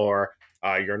or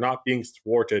you're not being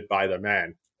thwarted by the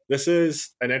man. This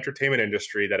is an entertainment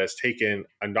industry that has taken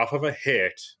enough of a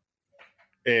hit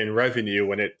in revenue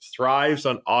when it thrives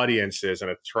on audiences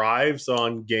and it thrives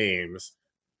on games.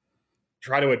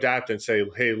 Try to adapt and say,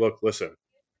 hey, look, listen,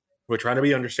 we're trying to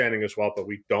be understanding as well, but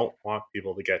we don't want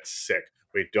people to get sick.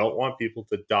 We don't want people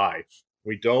to die.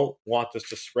 We don't want this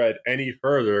to spread any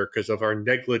further because of our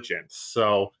negligence.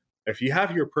 So if you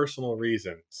have your personal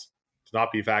reasons to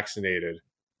not be vaccinated,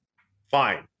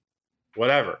 fine,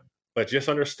 whatever. But just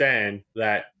understand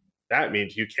that that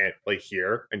means you can't play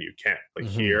here and you can't play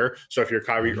here. So if you're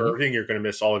Kyrie Irving, you're going to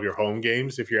miss all of your home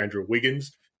games. If you're Andrew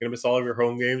Wiggins, you're going to miss all of your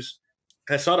home games.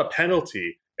 That's not a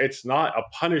penalty. It's not a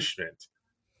punishment.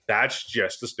 That's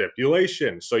just a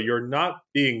stipulation. So you're not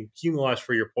being penalized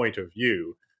for your point of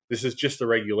view. This is just the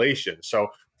regulation. So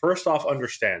first off,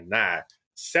 understand that.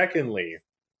 Secondly,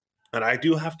 and I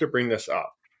do have to bring this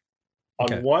up,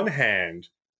 on one hand,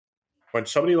 when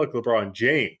somebody like LeBron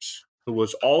James, who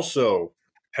was also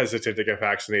hesitant to get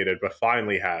vaccinated but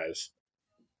finally has,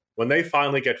 when they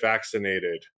finally get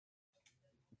vaccinated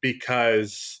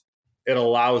because it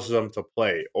allows them to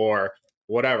play or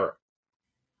whatever,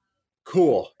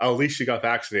 cool, at least you got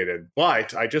vaccinated.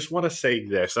 But I just want to say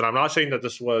this, and I'm not saying that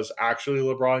this was actually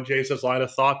LeBron James' line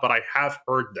of thought, but I have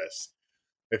heard this.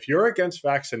 If you're against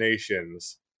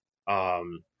vaccinations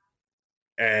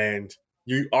and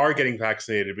you are getting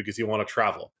vaccinated because you want to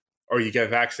travel, or you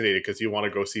get vaccinated because you want to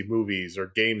go see movies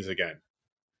or games again,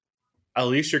 at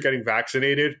least you're getting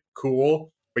vaccinated,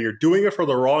 cool, but you're doing it for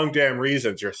the wrong damn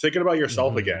reasons. You're thinking about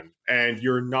yourself again, and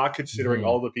you're not considering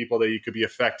all the people that you could be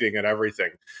affecting and everything.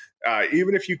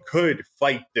 Even if you could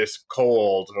fight this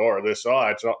cold or this,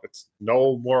 it's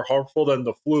no more harmful than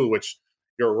the flu, which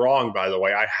you're wrong, by the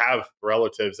way. I have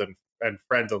relatives and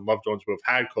friends and loved ones who have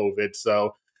had COVID,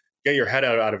 so get your head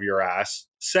out of your ass.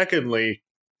 Secondly,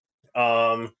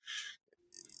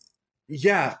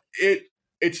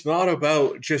 it's not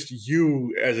about just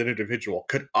you as an individual.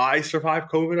 Could I survive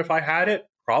COVID if I had it?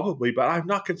 Probably, but I'm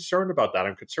not concerned about that.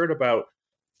 I'm concerned about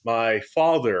my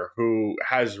father who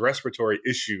has respiratory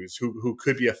issues, who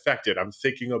could be affected. I'm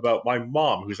thinking about my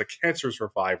mom, who's a cancer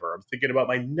survivor. I'm thinking about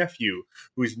my nephew,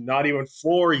 who's not even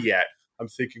 4 yet. I'm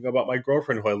thinking about my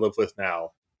girlfriend who I live with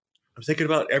now. I'm thinking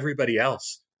about everybody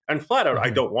else. And flat out,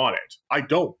 I don't want it. I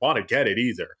don't want to get it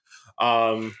either.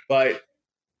 But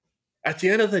at the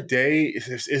end of the day,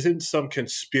 this isn't some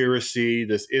conspiracy.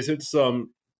 This isn't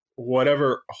some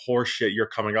whatever horseshit you're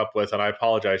coming up with. And I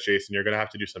apologize, Jason. You're going to have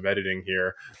to do some editing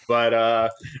here.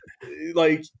 But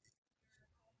like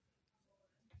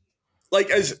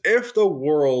as if the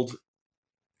world,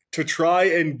 to try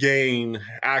and gain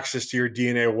access to your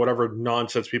DNA or whatever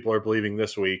nonsense people are believing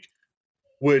this week,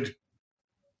 would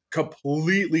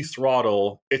completely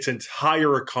throttle its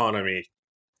entire economy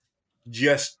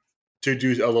just to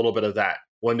do a little bit of that,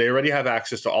 when they already have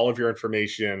access to all of your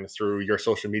information through your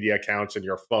social media accounts and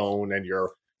your phone and your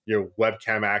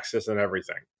webcam access and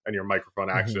everything, and your microphone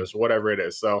access, whatever it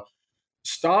is. So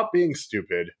stop being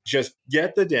stupid. Just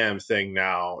get the damn thing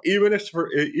now. Even if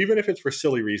it's for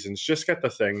silly reasons, just get the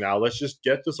thing now. Let's just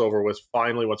get this over with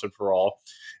finally once and for all.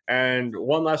 And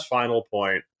one last final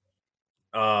point.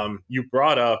 You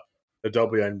brought up the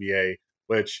WNBA,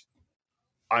 which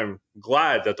I'm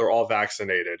glad that they're all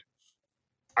vaccinated.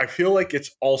 I feel like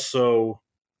it's also,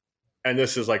 and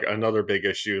this is like another big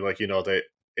issue, like, the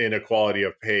inequality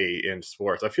of pay in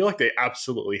sports. I feel like they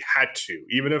absolutely had to,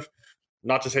 even if,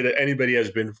 not to say that anybody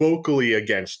has been vocally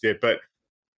against it, but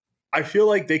I feel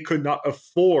like they could not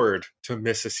afford to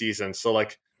miss a season. So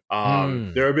like,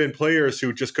 there have been players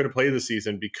who just couldn't play the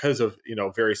season because of,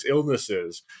 various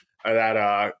illnesses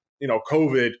that,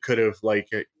 COVID could have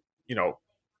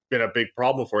been a big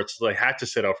problem for it. So they had to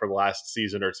sit out for the last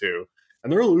season or two,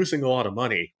 and they're losing a lot of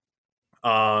money.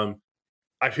 I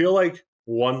feel like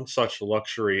one such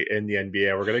luxury in the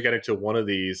NBA, we're going to get into one of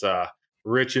these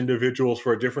rich individuals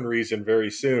for a different reason very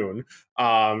soon.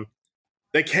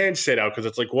 They can sit out because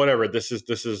it's like, whatever, this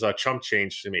is a chump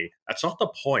change to me. That's not the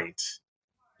point.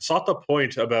 It's not the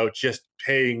point about just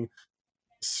paying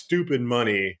stupid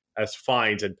money as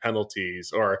fines and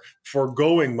penalties or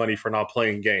foregoing money for not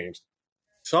playing games.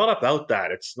 It's not about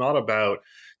that. It's not about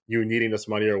you needing this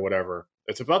money or whatever.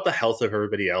 It's about the health of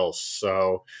everybody else.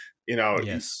 So,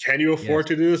 can you afford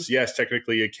to do this? Yes,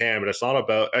 technically you can, but it's not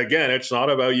about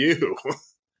you.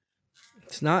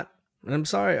 It's not. I'm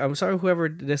sorry whoever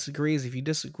disagrees. If you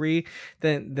disagree,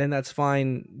 then that's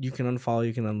fine. You can unfollow,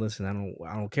 you can unlisten.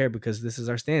 I don't care, because this is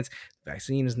our stance. The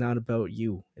vaccine is not about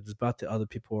you. It's about the other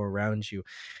people around you.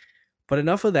 But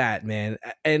enough of that, man.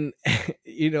 And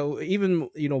even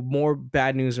more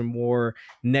bad news or more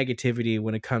negativity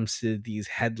when it comes to these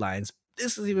headlines.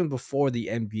 This is even before the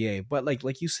NBA, but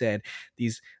like you said,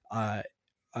 these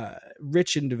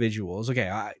rich individuals.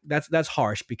 Okay, that's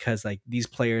harsh because like these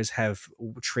players have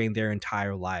trained their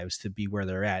entire lives to be where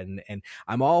they're at, and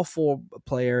I'm all for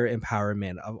player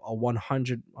empowerment, a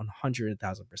 100,000%.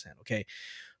 Okay,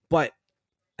 but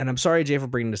and I'm sorry, Jay, for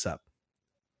bringing this up.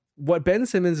 What Ben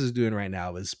Simmons is doing right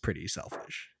now is pretty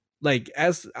selfish. Like,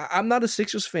 as I'm not a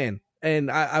Sixers fan,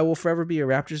 and I will forever be a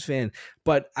Raptors fan,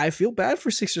 but I feel bad for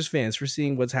Sixers fans for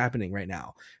seeing what's happening right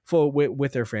now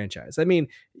with their franchise. I mean,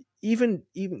 even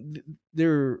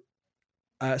their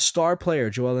star player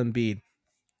Joel Embiid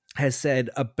has said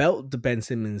about the Ben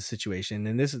Simmons situation,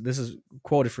 and this is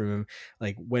quoted from him,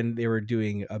 like when they were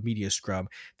doing a media scrum.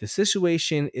 The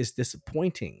situation is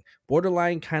disappointing,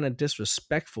 borderline kind of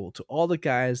disrespectful to all the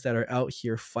guys that are out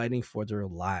here fighting for their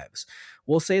lives.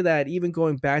 We'll say that even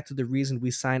going back to the reason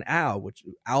we signed Al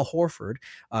Horford,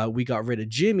 we got rid of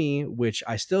Jimmy, which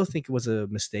I still think was a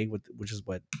mistake, which is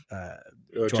what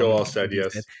Joel said,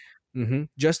 yes. Said.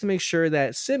 Just to make sure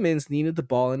that Simmons needed the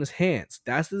ball in his hands.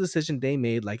 That's the decision they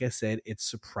made. Like I said, it's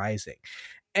surprising.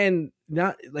 And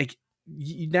not like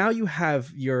now you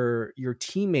have your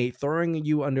teammate throwing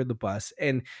you under the bus.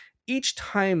 And each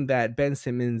time that Ben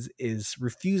Simmons is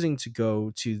refusing to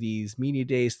go to these media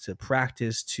days, to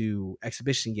practice, to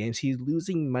exhibition games, he's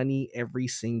losing money every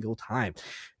single time.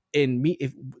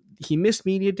 If he missed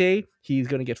media day, he's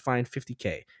going to get fined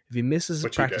 $50,000. If he misses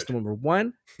practice number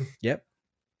one, yep.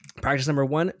 Practice number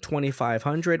 1,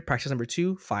 $2,500. Practice number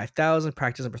 2, $5,000.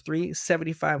 Practice number 3,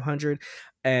 $7,500.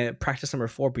 And practice number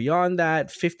 4 beyond that,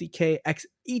 $50,000.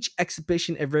 Each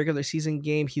exhibition and regular season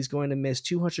game, he's going to miss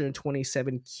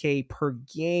 $227,000 per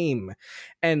game.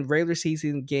 And regular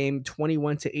season game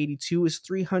 21 to 82 is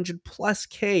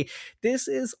 $300,000+. This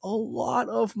is a lot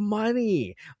of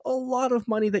money. A lot of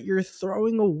money that you're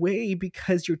throwing away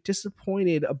because you're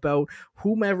disappointed about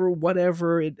whomever,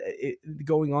 whatever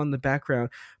going on in the background.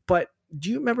 But do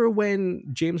you remember when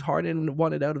James Harden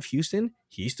wanted out of Houston?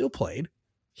 He still played.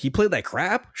 He played like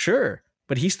crap, sure,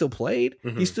 but he still played.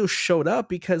 Mm-hmm. He still showed up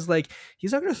because, like,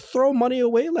 he's not going to throw money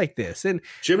away like this. And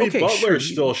Jimmy Butler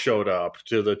still showed up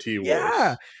to the T-Wolves.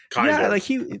 Yeah, kind of. Like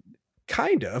he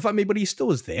kind of. I mean, but he still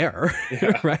was there,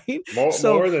 right?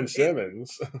 More than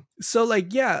Simmons. So,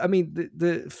 like, yeah, I mean,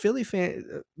 the Philly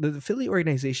the Philly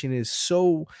organization is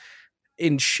so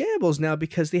in shambles now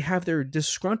because they have their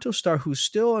disgruntled star who's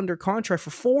still under contract for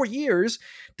 4 years,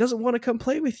 doesn't want to come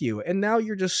play with you. And now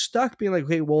you're just stuck being like,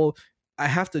 okay, well, I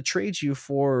have to trade you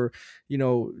for,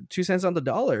 2 cents on the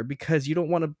dollar because you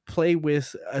don't want to play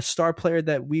with a star player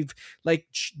that we've, like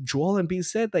Joel Embiid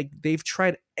said, like they've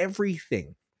tried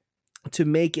everything to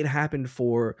make it happen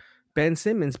for Ben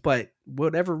Simmons, but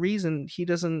whatever reason, he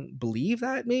doesn't believe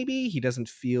that. Maybe he doesn't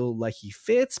feel like he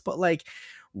fits, but like,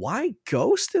 why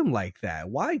ghost him like that?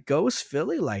 Why ghost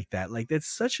Philly like that? Like, that's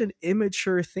such an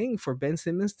immature thing for Ben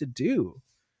Simmons to do.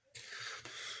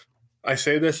 I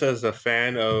say this as a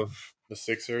fan of the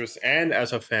Sixers and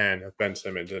as a fan of Ben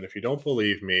Simmons. And if you don't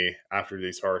believe me after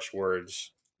these harsh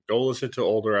words, go listen to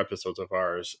older episodes of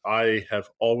ours. I have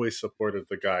always supported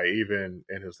the guy, even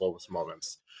in his lowest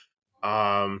moments.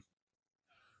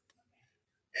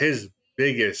 His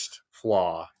biggest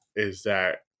flaw is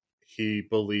that he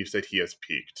believes that he has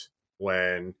peaked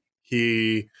when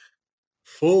he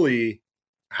fully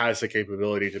has the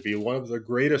capability to be one of the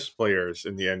greatest players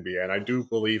in the NBA. And I do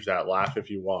believe that, laugh if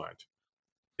you want.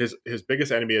 His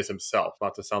biggest enemy is himself,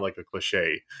 not to sound like a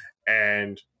cliche.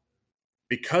 And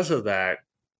because of that,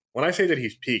 when I say that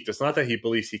he's peaked, it's not that he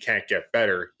believes he can't get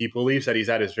better. He believes that he's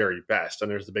at his very best.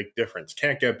 And there's a big difference.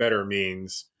 Can't get better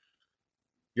means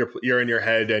you're in your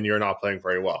head and you're not playing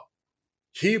very well.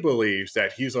 He believes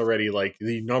that he's already like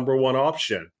the number one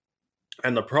option.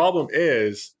 And the problem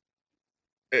is,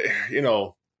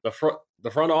 the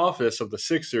front office of the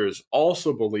Sixers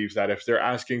also believes that if they're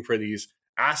asking for these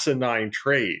asinine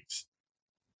trades,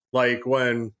 like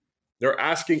when they're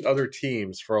asking other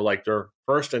teams for like their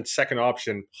first and second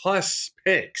option plus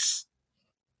picks,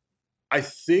 I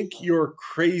think you're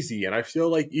crazy. And I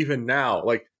feel like even now,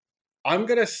 like, I'm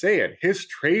going to say it, his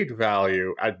trade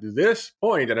value at this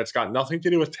point, and it's got nothing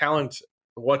to do with talent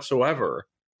whatsoever,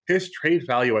 his trade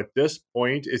value at this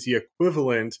point is the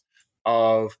equivalent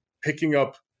of picking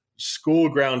up school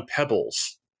ground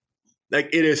pebbles. Like,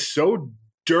 it is so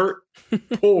dirt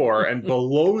poor and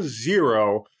below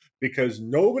zero because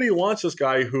nobody wants this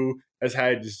guy who has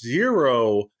had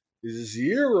zero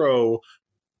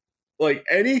like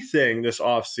anything this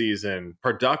offseason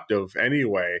productive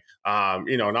anyway.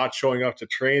 Not showing up to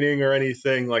training or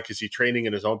anything. Like, is he training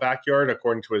in his own backyard?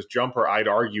 According to his jumper, I'd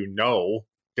argue no.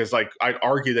 Because, like, I'd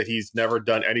argue that he's never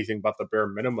done anything but the bare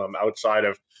minimum outside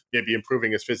of maybe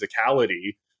improving his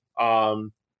physicality.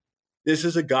 This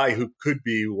is a guy who could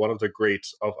be one of the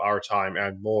greats of our time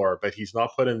and more, but he's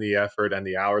not put in the effort and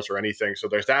the hours or anything. So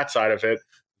there's that side of it.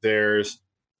 There's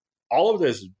all of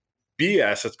this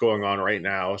BS that's going on right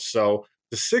now. So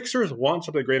the Sixers want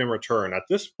something great in return. At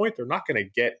this point, they're not going to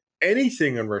get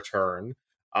anything in return.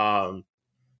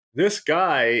 This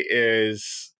guy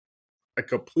is a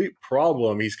complete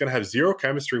problem. He's going to have zero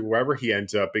chemistry wherever he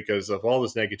ends up because of all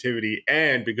this negativity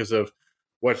and because of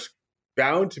what's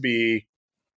bound to be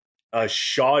a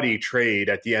shoddy trade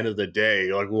at the end of the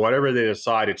day. Like, whatever they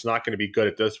decide, it's not going to be good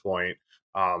at this point.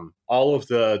 All of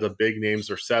the big names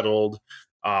are settled.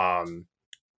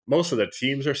 Most of the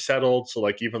teams are settled. So,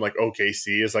 like, even like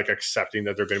OKC is like accepting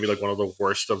that they're going to be like one of the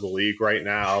worst of the league right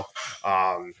now.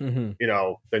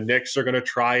 The Knicks are going to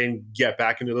try and get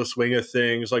back into the swing of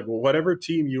things. Like, whatever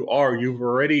team you are, you've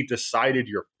already decided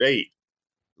your fate.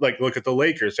 Like, look at the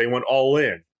Lakers. They went all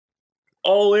in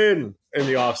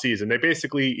the offseason. They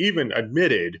basically even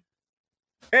admitted,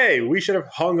 hey, we should have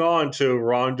hung on to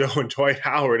Rondo and Dwight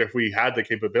Howard if we had the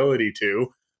capability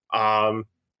to.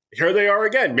 Here they are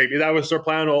again. Maybe that was their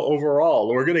plan overall.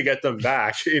 We're going to get them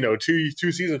back, two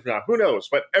seasons from now. Who knows?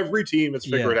 But every team has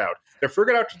figured out. They're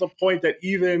figured out to the point that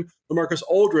even LaMarcus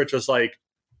Aldridge is like,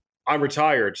 I'm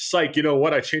retired. Psych, you know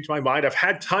what? I changed my mind. I've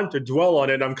had time to dwell on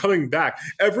it. I'm coming back.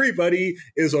 Everybody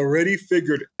is already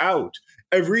figured out.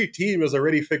 Every team is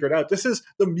already figured out. This is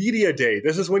the media day.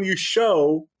 This is when you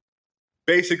show,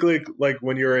 basically, like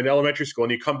when you're in elementary school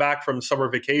and you come back from summer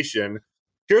vacation.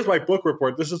 Here's my book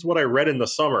report. This is what I read in the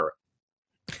summer.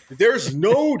 There's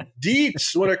no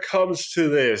deets when it comes to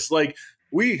this. Like,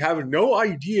 we have no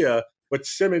idea what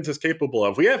Simmons is capable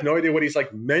of. We have no idea what he's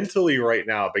like mentally right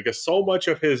now because so much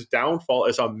of his downfall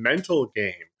is a mental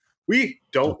game. We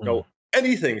don't know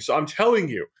anything. So I'm telling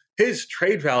you, his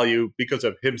trade value because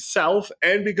of himself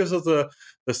and because of the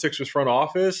Sixers front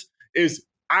office is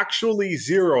actually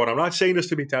zero. And I'm not saying this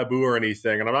to be taboo or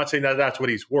anything. And I'm not saying that that's what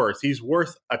he's worth. He's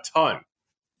worth a ton.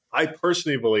 I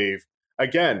personally believe,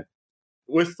 again,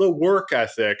 with the work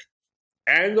ethic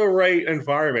and the right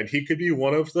environment, he could be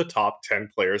one of the top 10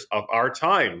 players of our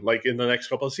time, like in the next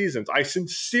couple of seasons. I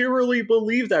sincerely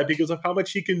believe that because of how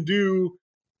much he can do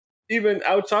even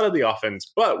outside of the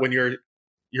offense. But when you're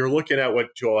looking at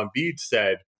what Joel Embiid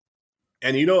said,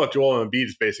 and if Joel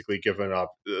Embiid's basically given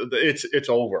up, it's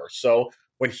over. So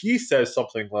when he says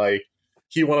something like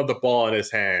he wanted the ball in his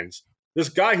hands, this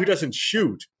guy who doesn't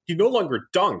shoot, he no longer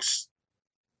dunks.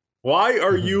 Why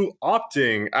are you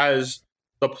opting as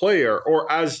the player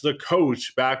or as the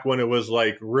coach back when it was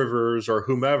like Rivers or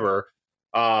whomever?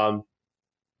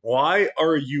 Why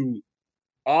are you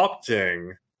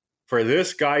opting for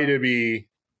this guy to be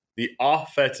the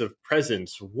offensive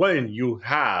presence when you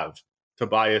have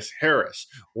Tobias Harris,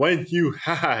 when you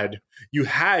had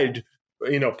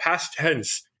past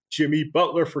tense, Jimmy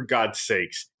Butler, for God's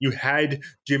sakes. You had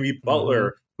Jimmy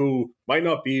Butler, who might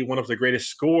not be one of the greatest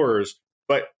scorers,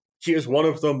 but he is one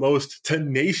of the most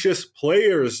tenacious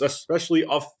players, especially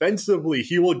offensively.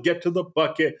 He will get to the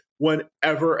bucket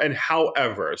whenever and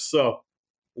however. So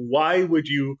why would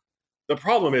you? The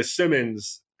problem is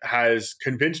Simmons has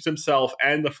convinced himself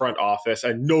and the front office,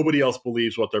 and nobody else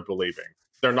believes what they're believing.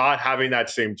 They're not having that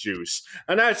same juice.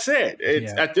 And that's it.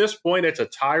 At this point, it's a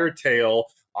tired tale.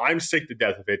 I'm sick to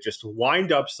death of it. Just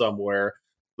wind up somewhere.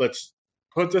 Let's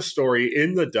put the story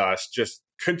in the dust. Just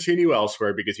continue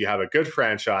elsewhere because you have a good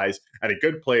franchise and a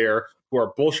good player who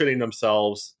are bullshitting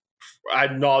themselves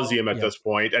ad nauseum at this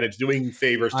point, and it's doing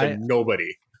favors to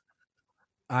nobody.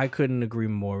 I couldn't agree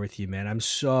more with you, man. I'm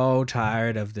so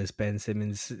tired of this Ben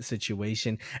Simmons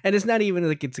situation. And it's not even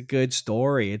like it's a good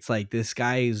story. It's like this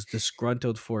guy is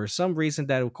disgruntled for some reason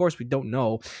that, of course, we don't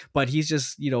know. But he's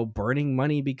just, burning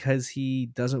money because he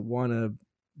doesn't want to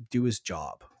do his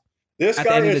job. This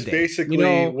guy is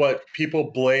basically what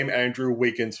people blame Andrew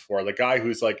Wiggins for. The guy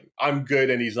who's like, I'm good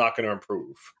and he's not going to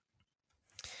improve.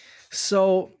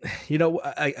 So,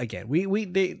 again,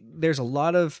 there's a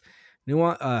lot of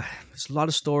nuance. There's a lot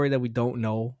of story that we don't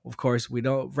know. Of course, we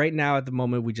don't right now at the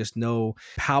moment. We just know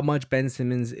how much Ben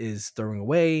Simmons is throwing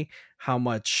away, how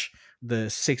much the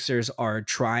Sixers are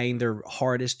trying their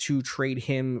hardest to trade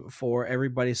him for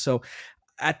everybody. So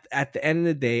at the end of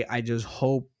the day, I just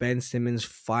hope Ben Simmons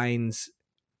finds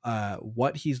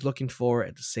what he's looking for.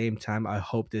 At the same time, I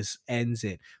hope this ends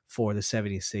it for the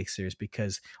 76ers,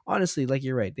 because honestly, like,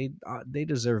 you're right, they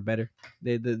deserve better.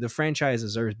 The franchise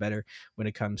deserves better when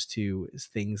it comes to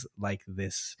things like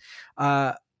this.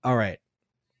 All right,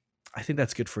 I think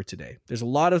that's good for today. There's a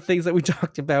lot of things that we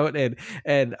talked about, and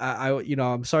I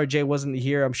I'm sorry Jay wasn't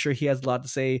here. I'm sure he has a lot to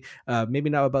say. Maybe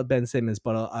not about Ben Simmons,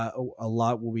 but a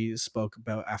lot what we spoke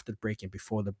about after the break and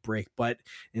before the break. But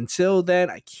until then,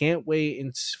 I can't wait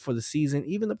for the season,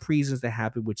 even the preseasons that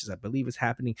happen, which is, I believe, is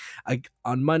happening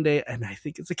on Monday, and I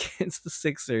think it's against the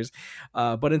Sixers.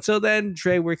 But until then,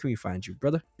 Dre, where can we find you,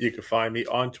 brother? You can find me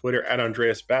on Twitter at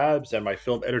Andreas Babs, and my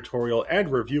film editorial and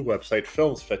review website,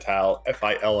 Films Fatale,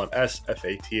 FILMSFATLE.com,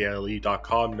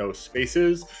 no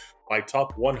spaces. My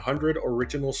top 100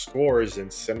 original scores in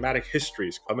cinematic history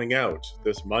is coming out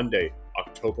this Monday,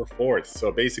 October 4th.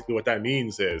 So basically what that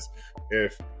means is,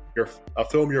 if a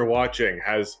film you're watching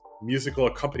has musical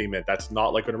accompaniment that's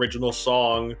not like an original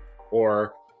song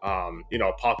or a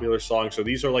popular song, so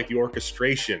these are like the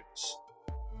orchestrations,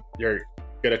 you're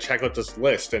gonna check out this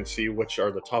list and see which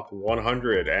are the top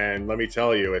 100. And let me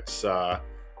tell you, it's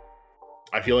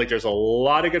I feel like there's a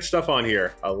lot of good stuff on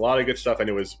here, and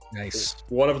it was Nice.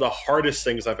 one of the hardest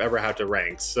things I've ever had to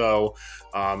rank. So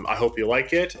I hope you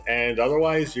like it, and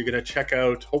otherwise you're gonna check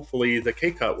out hopefully the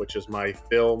K-Cut, which is my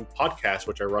film podcast,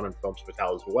 which I run on Films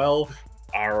Fatale as well.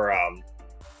 Our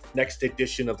next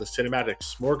edition of the Cinematic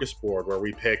Smorgasbord, where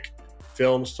we pick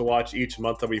films to watch each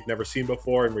month that we've never seen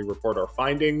before, and we report our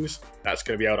findings. That's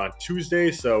going to be out on Tuesday,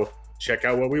 so check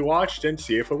out what we watched and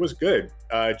see if it was good.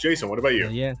 Jason, what about you?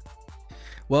 Yeah.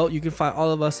 Well, you can find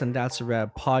all of us on That's a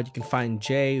Rap Pod. You can find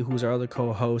Jay, who's our other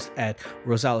co-host, at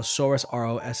Rosalesaurus,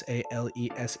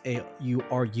 ROSALESAURUS.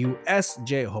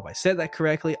 Jay, I hope I said that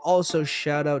correctly. Also,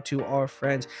 shout out to our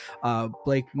friends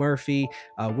Blake Murphy,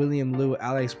 William Liu,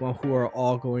 Alex Wong, who are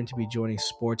all going to be joining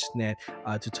Sportsnet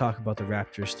to talk about the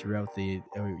Raptors throughout the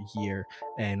year,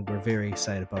 and we're very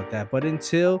excited about that. But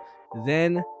until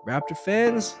then, Raptor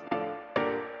fans,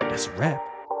 that's a wrap.